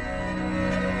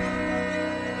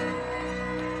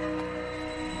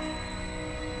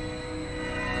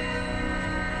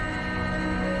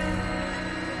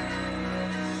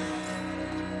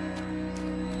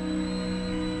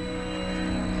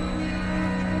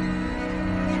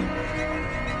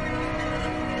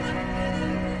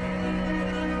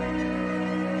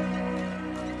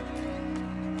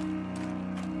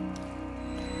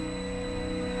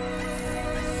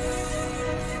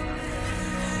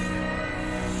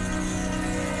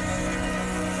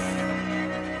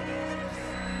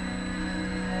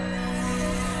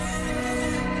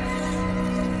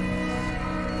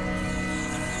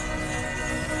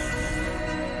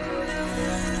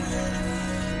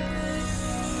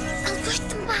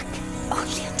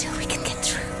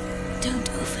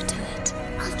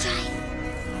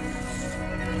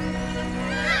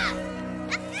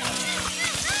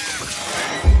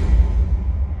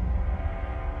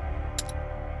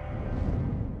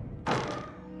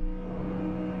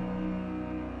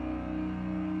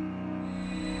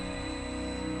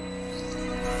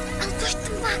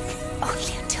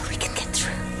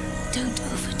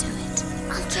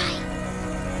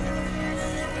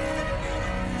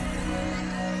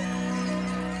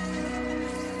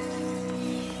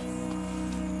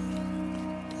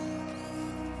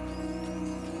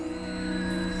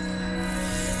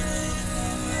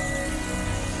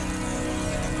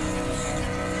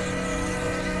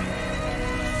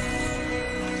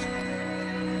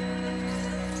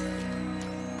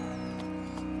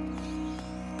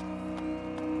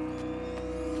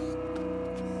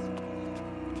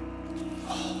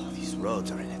 Oh, these roads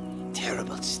are in a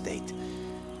terrible state.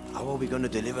 How are we gonna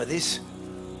deliver this?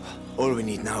 All we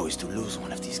need now is to lose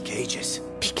one of these cages.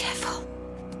 Be careful.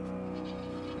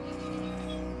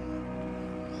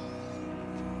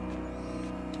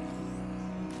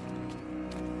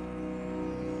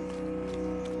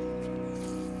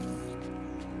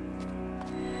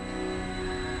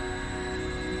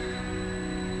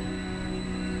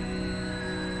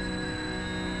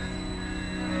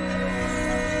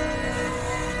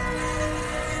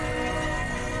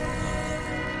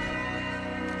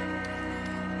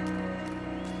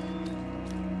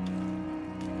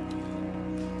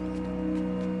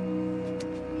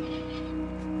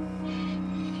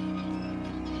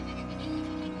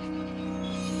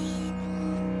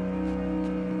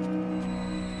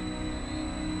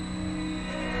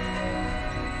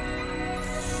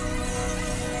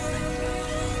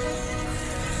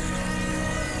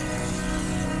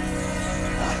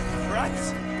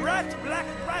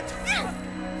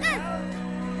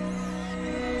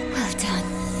 Well done.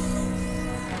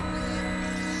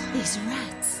 These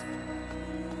rats.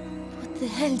 What the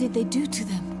hell did they do to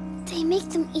them? They make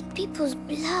them eat people's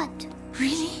blood.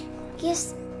 Really?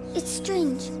 Yes, it's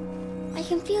strange. I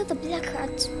can feel the black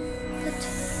rats, but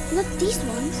not these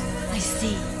ones. I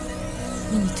see.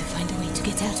 We need to find a way to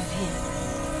get out of here.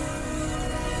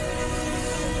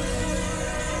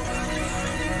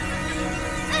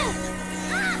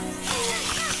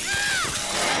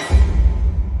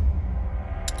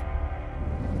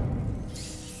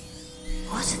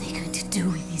 What are they going to do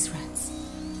with these rats?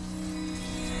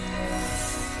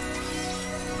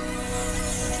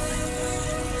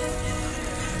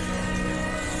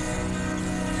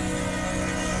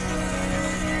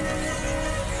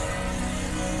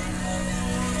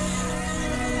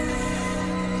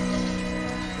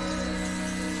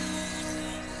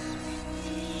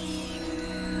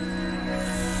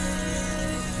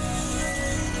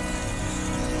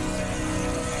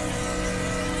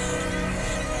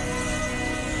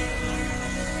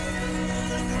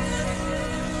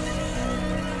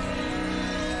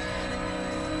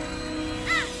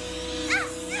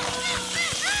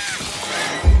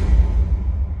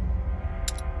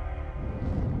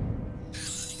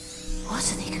 What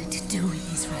are they going to do with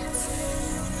these rats?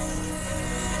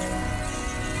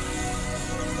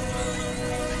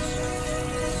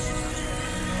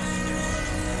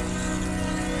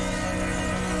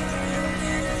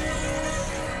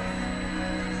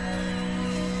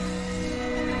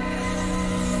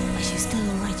 Are you still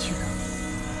alright, Hugo?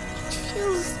 It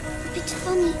feels a bit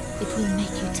funny. It will make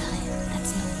you tired,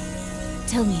 that's all.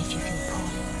 Tell me if you feel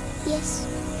poorly. Yes.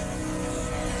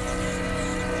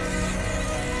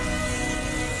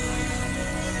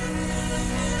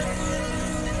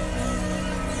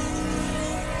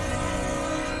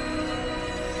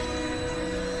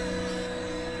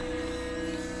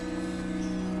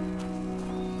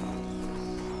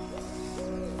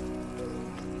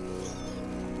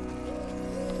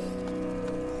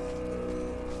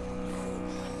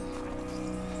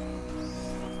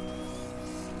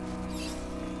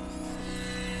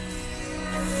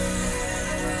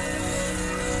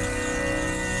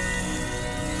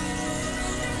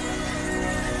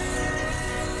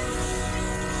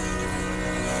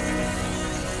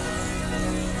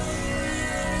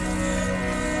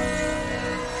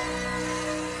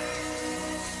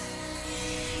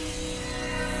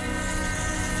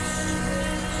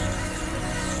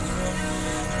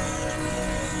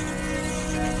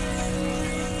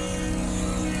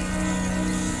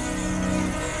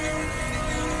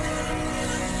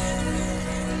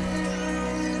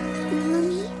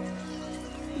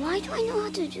 Why do I know how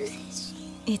to do this?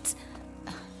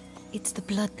 It's the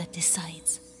blood that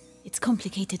decides. It's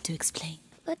complicated to explain.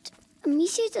 But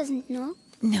Amicia doesn't know.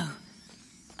 No.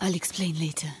 I'll explain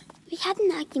later. We had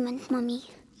an argument, Mummy.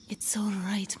 It's all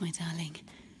right, my darling.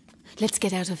 Let's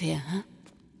get out of here, huh?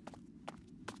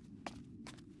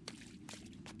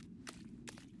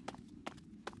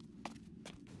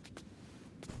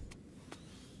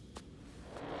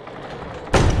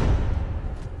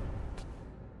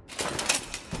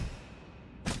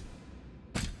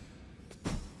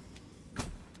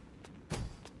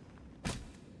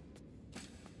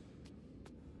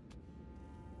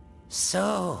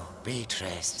 So,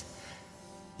 Beatrice,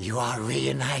 you are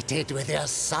reunited with your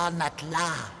son at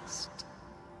last.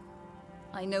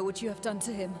 I know what you have done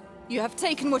to him. You have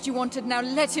taken what you wanted, now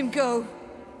let him go.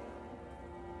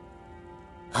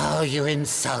 Oh, you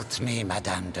insult me,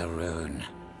 Madame de Rune.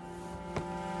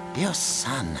 Your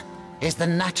son is the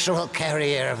natural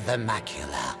carrier of the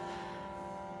macula,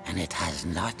 and it has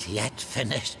not yet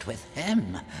finished with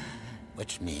him,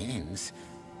 which means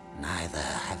Neither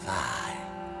have I.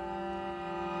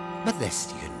 But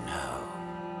this you know.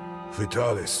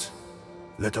 Vitalis,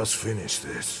 let us finish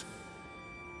this.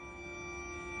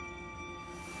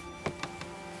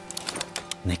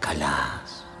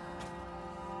 Nicholas,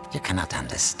 you cannot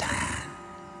understand.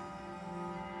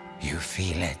 You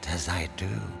feel it as I do.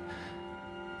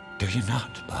 Do you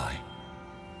not, boy?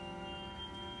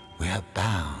 We are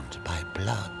bound by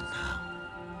blood now.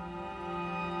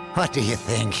 What do you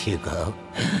think, Hugo?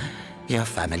 Your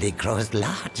family grows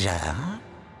larger, huh?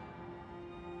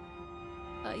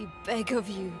 I beg of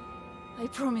you. I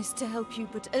promise to help you,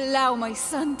 but allow my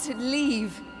son to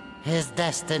leave. His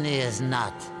destiny is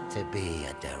not to be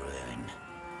a Darun.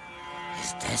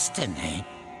 His destiny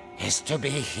is to be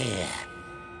here,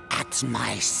 at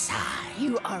my side.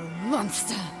 You are a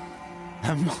monster.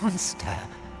 A monster?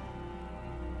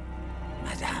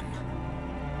 Madame,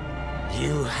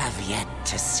 you have yet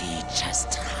to see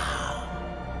just how.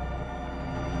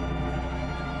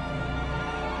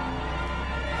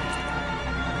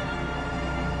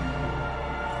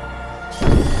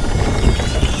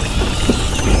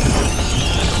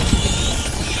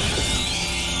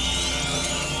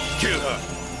 Kill her!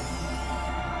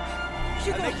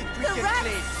 I'll make it quick and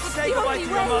clean. Say goodbye to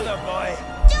your mother, boy.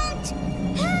 Don't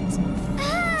hurt her!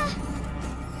 No!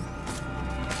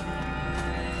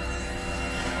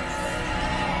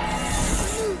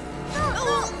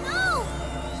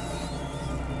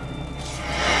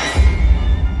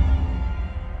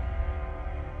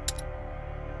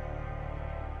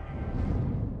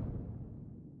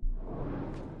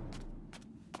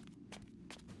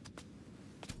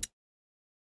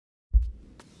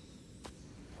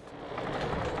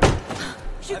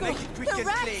 I'll make it quick and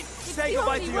clean. Say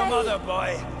goodbye to your mother,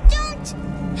 boy. Don't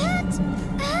hurt her!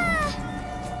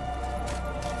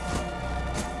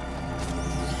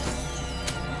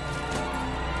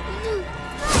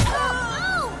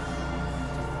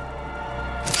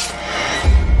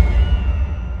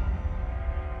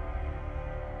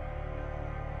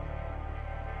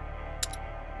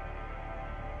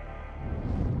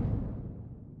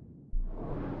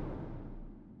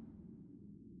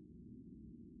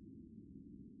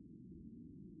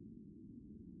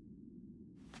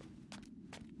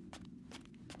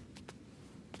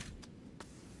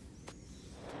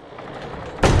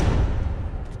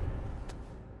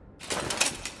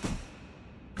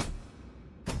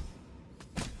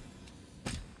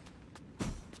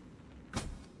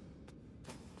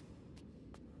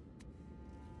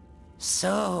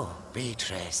 So,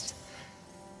 Beatrice,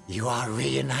 you are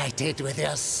reunited with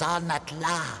your son at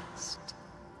last.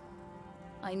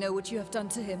 I know what you have done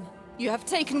to him. You have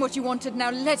taken what you wanted, now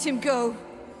let him go.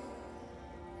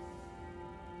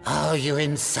 Oh, you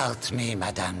insult me,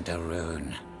 Madame de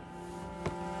Rune.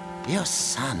 Your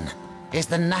son is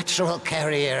the natural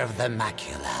carrier of the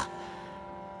macula,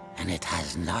 and it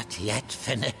has not yet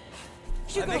finished.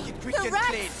 I'll make it quick and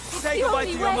clean. Say goodbye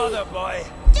to your mother, boy.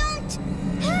 Don't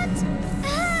hurt her!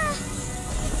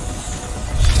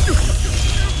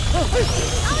 Oh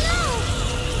no!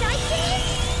 Did I kill him?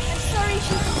 I'm sorry,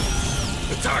 Hugo.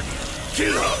 Attack!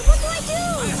 Kill her! What do I do?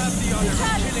 I have the honor of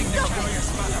killing the carrier's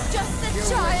mother. Just a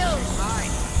child!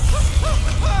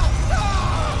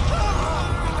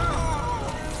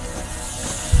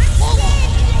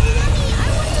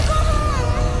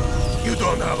 You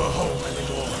don't have a home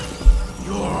anymore.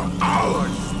 You're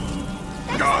ours.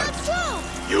 God,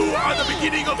 you are the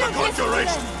beginning of the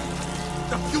conjuration.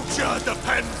 The future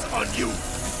depends on you.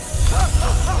 Why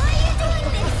are you doing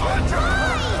this? Why?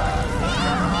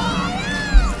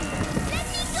 Let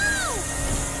me go!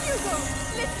 Hugo,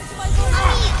 listen to my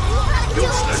voice.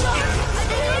 Useless idiot.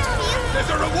 There's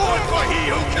a reward for he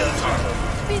who kills her.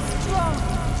 Be strong.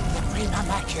 The prima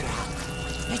macula.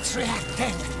 It's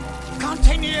reacting.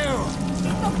 Continue!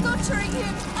 Stop torturing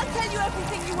him. I'll tell you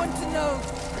everything you want to know.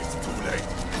 It's too late.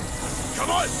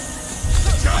 Come on!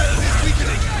 The child is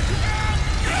weakening.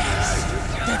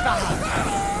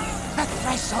 Devour! The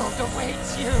threshold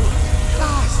awaits you!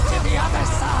 Pass to the other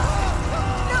side!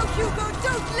 No, Hugo,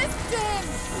 don't listen to him!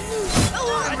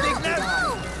 I think no!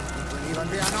 It will even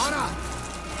be an honor!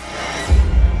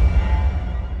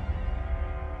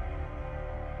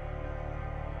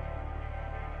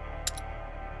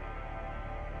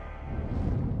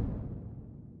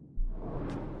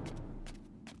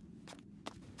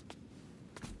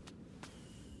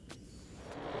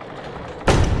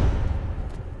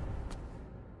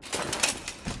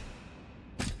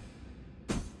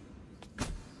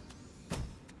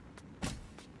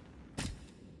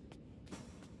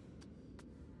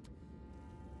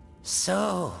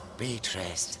 So,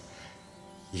 Beatrice,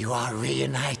 you are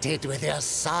reunited with your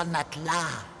son at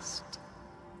last.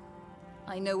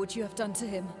 I know what you have done to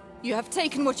him. You have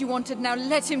taken what you wanted, now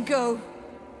let him go!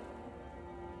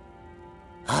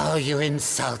 Oh, you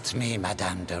insult me,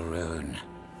 Madame de Rune.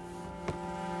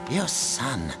 Your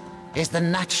son is the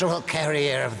natural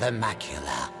carrier of the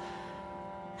macula.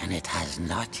 And it has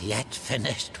not yet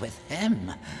finished with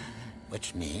him.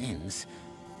 Which means,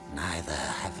 neither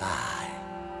have I.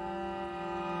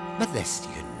 But this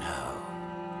you know.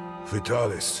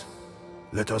 Vitalis,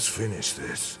 let us finish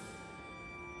this.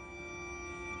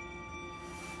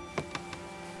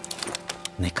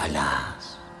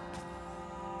 Nicholas,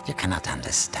 you cannot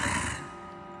understand.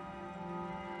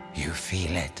 You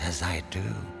feel it as I do.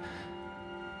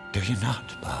 Do you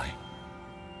not, boy?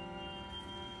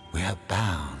 We are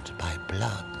bound by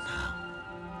blood now.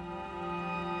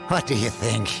 What do you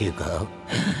think, Hugo?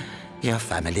 Your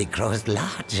family grows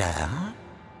larger, huh?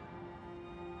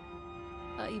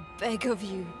 I beg of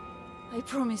you. I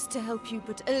promise to help you,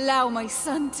 but allow my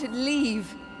son to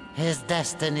leave. His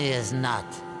destiny is not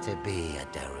to be a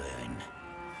de Rune.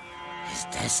 His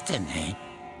destiny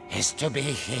is to be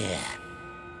here,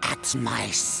 at my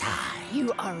side.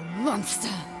 You are a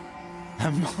monster.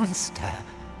 A monster?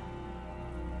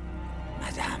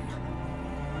 Madame,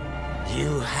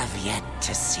 you have yet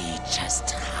to see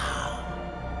just how.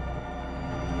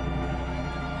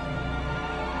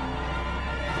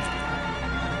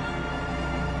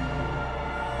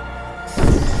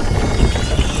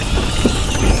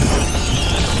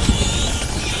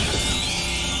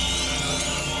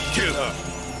 Kill her!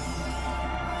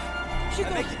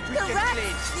 Hugo, Make it quick the and rat clean.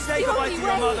 is Say the goodbye only to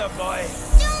your way. mother, boy.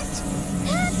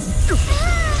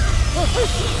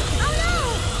 Oh no!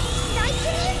 Did I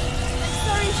kill him? I'm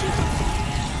sorry, Hugo.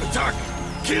 Attack!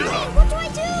 Kill her! What do I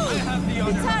do? I have the honor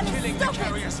of Vitalis, killing the stop it!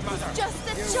 carrier's mother. He's just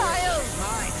a child!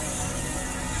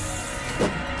 Mine.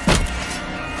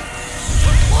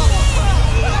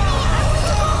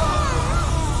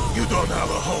 You don't have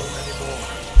a home anymore.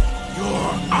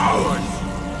 You're ours!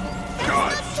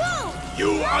 God!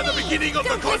 You are the beginning of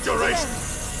the conjuration!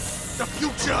 The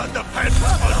future depends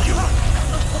on you!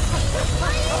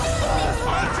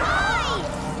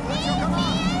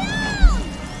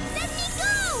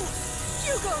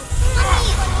 Hugo!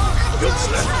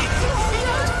 Useless!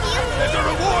 There's a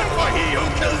reward for he who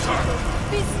kills her!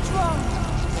 Be strong!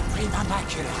 The prima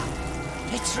macula.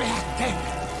 It's reacting.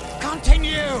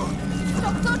 Continue!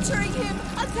 Stop torturing him!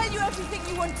 I'll tell you everything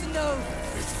you want to know!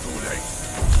 It's too late.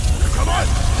 Come on!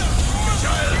 The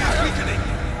child is weakening!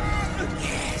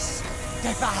 Yes,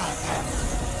 devour them.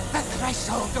 The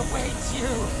threshold awaits you.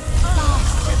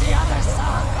 Lost to the other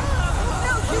side.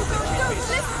 No, Hugo, don't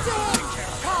listen to him!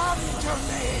 Come to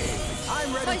me. I'm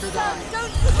ready My to son, die.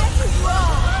 don't forget who you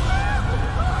are!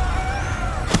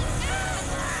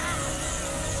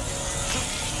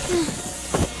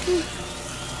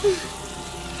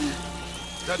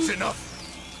 That's enough.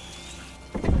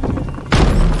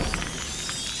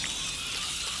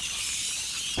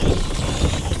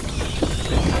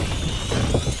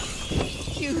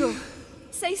 Hugo,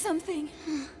 say something.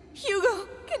 Hugo,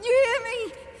 can you hear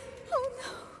me? Oh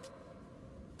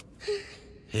no.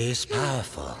 He's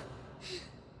powerful,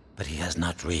 but he has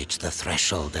not reached the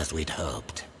threshold as we'd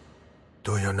hoped.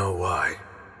 Do you know why?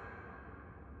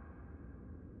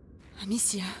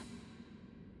 Amicia.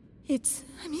 It's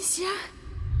Amicia.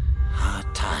 How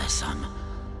tiresome.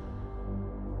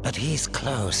 But he's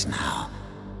close now,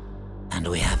 and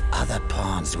we have other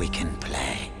pawns we can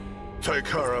play. Take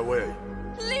her away.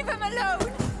 Leave him alone!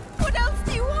 What else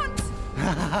do you want?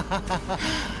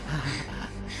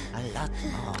 A lot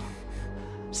more.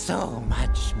 So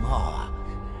much more.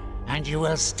 And you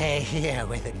will stay here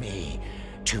with me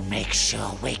to make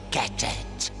sure we get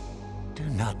it. Do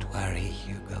not worry,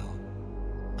 Hugo.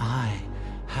 I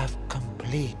have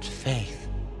complete faith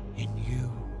in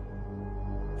you.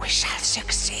 We shall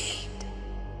succeed.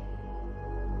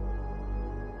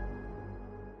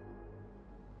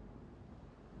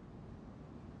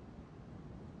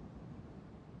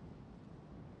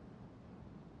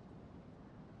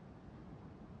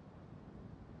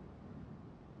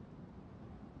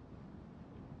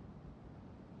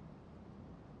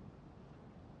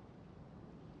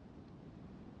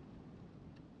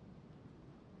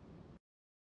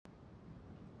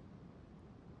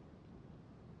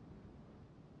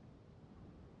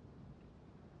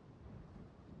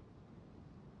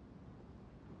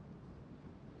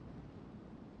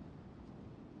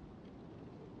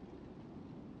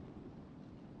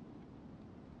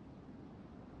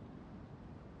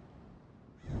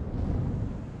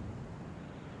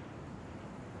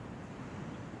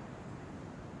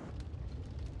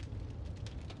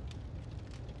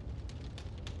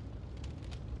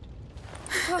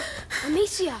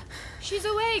 Amicia, She's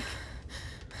awake!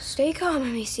 Stay calm,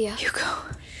 Amicia. Hugo.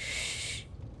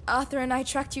 Arthur and I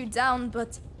tracked you down,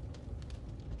 but...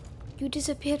 You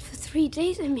disappeared for 3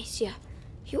 days, Amicia.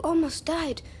 You almost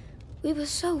died. We were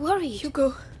so worried.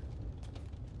 Hugo.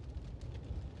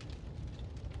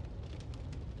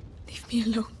 Leave me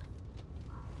alone.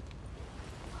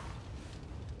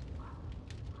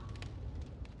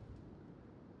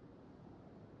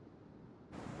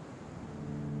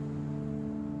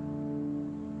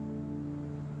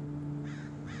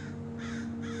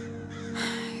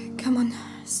 Come on,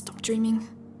 stop dreaming.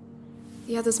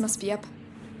 The others must be up.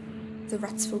 The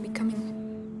rats will be coming.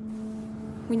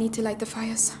 We need to light the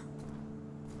fires.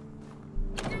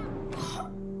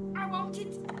 I want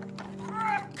it.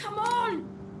 Come on!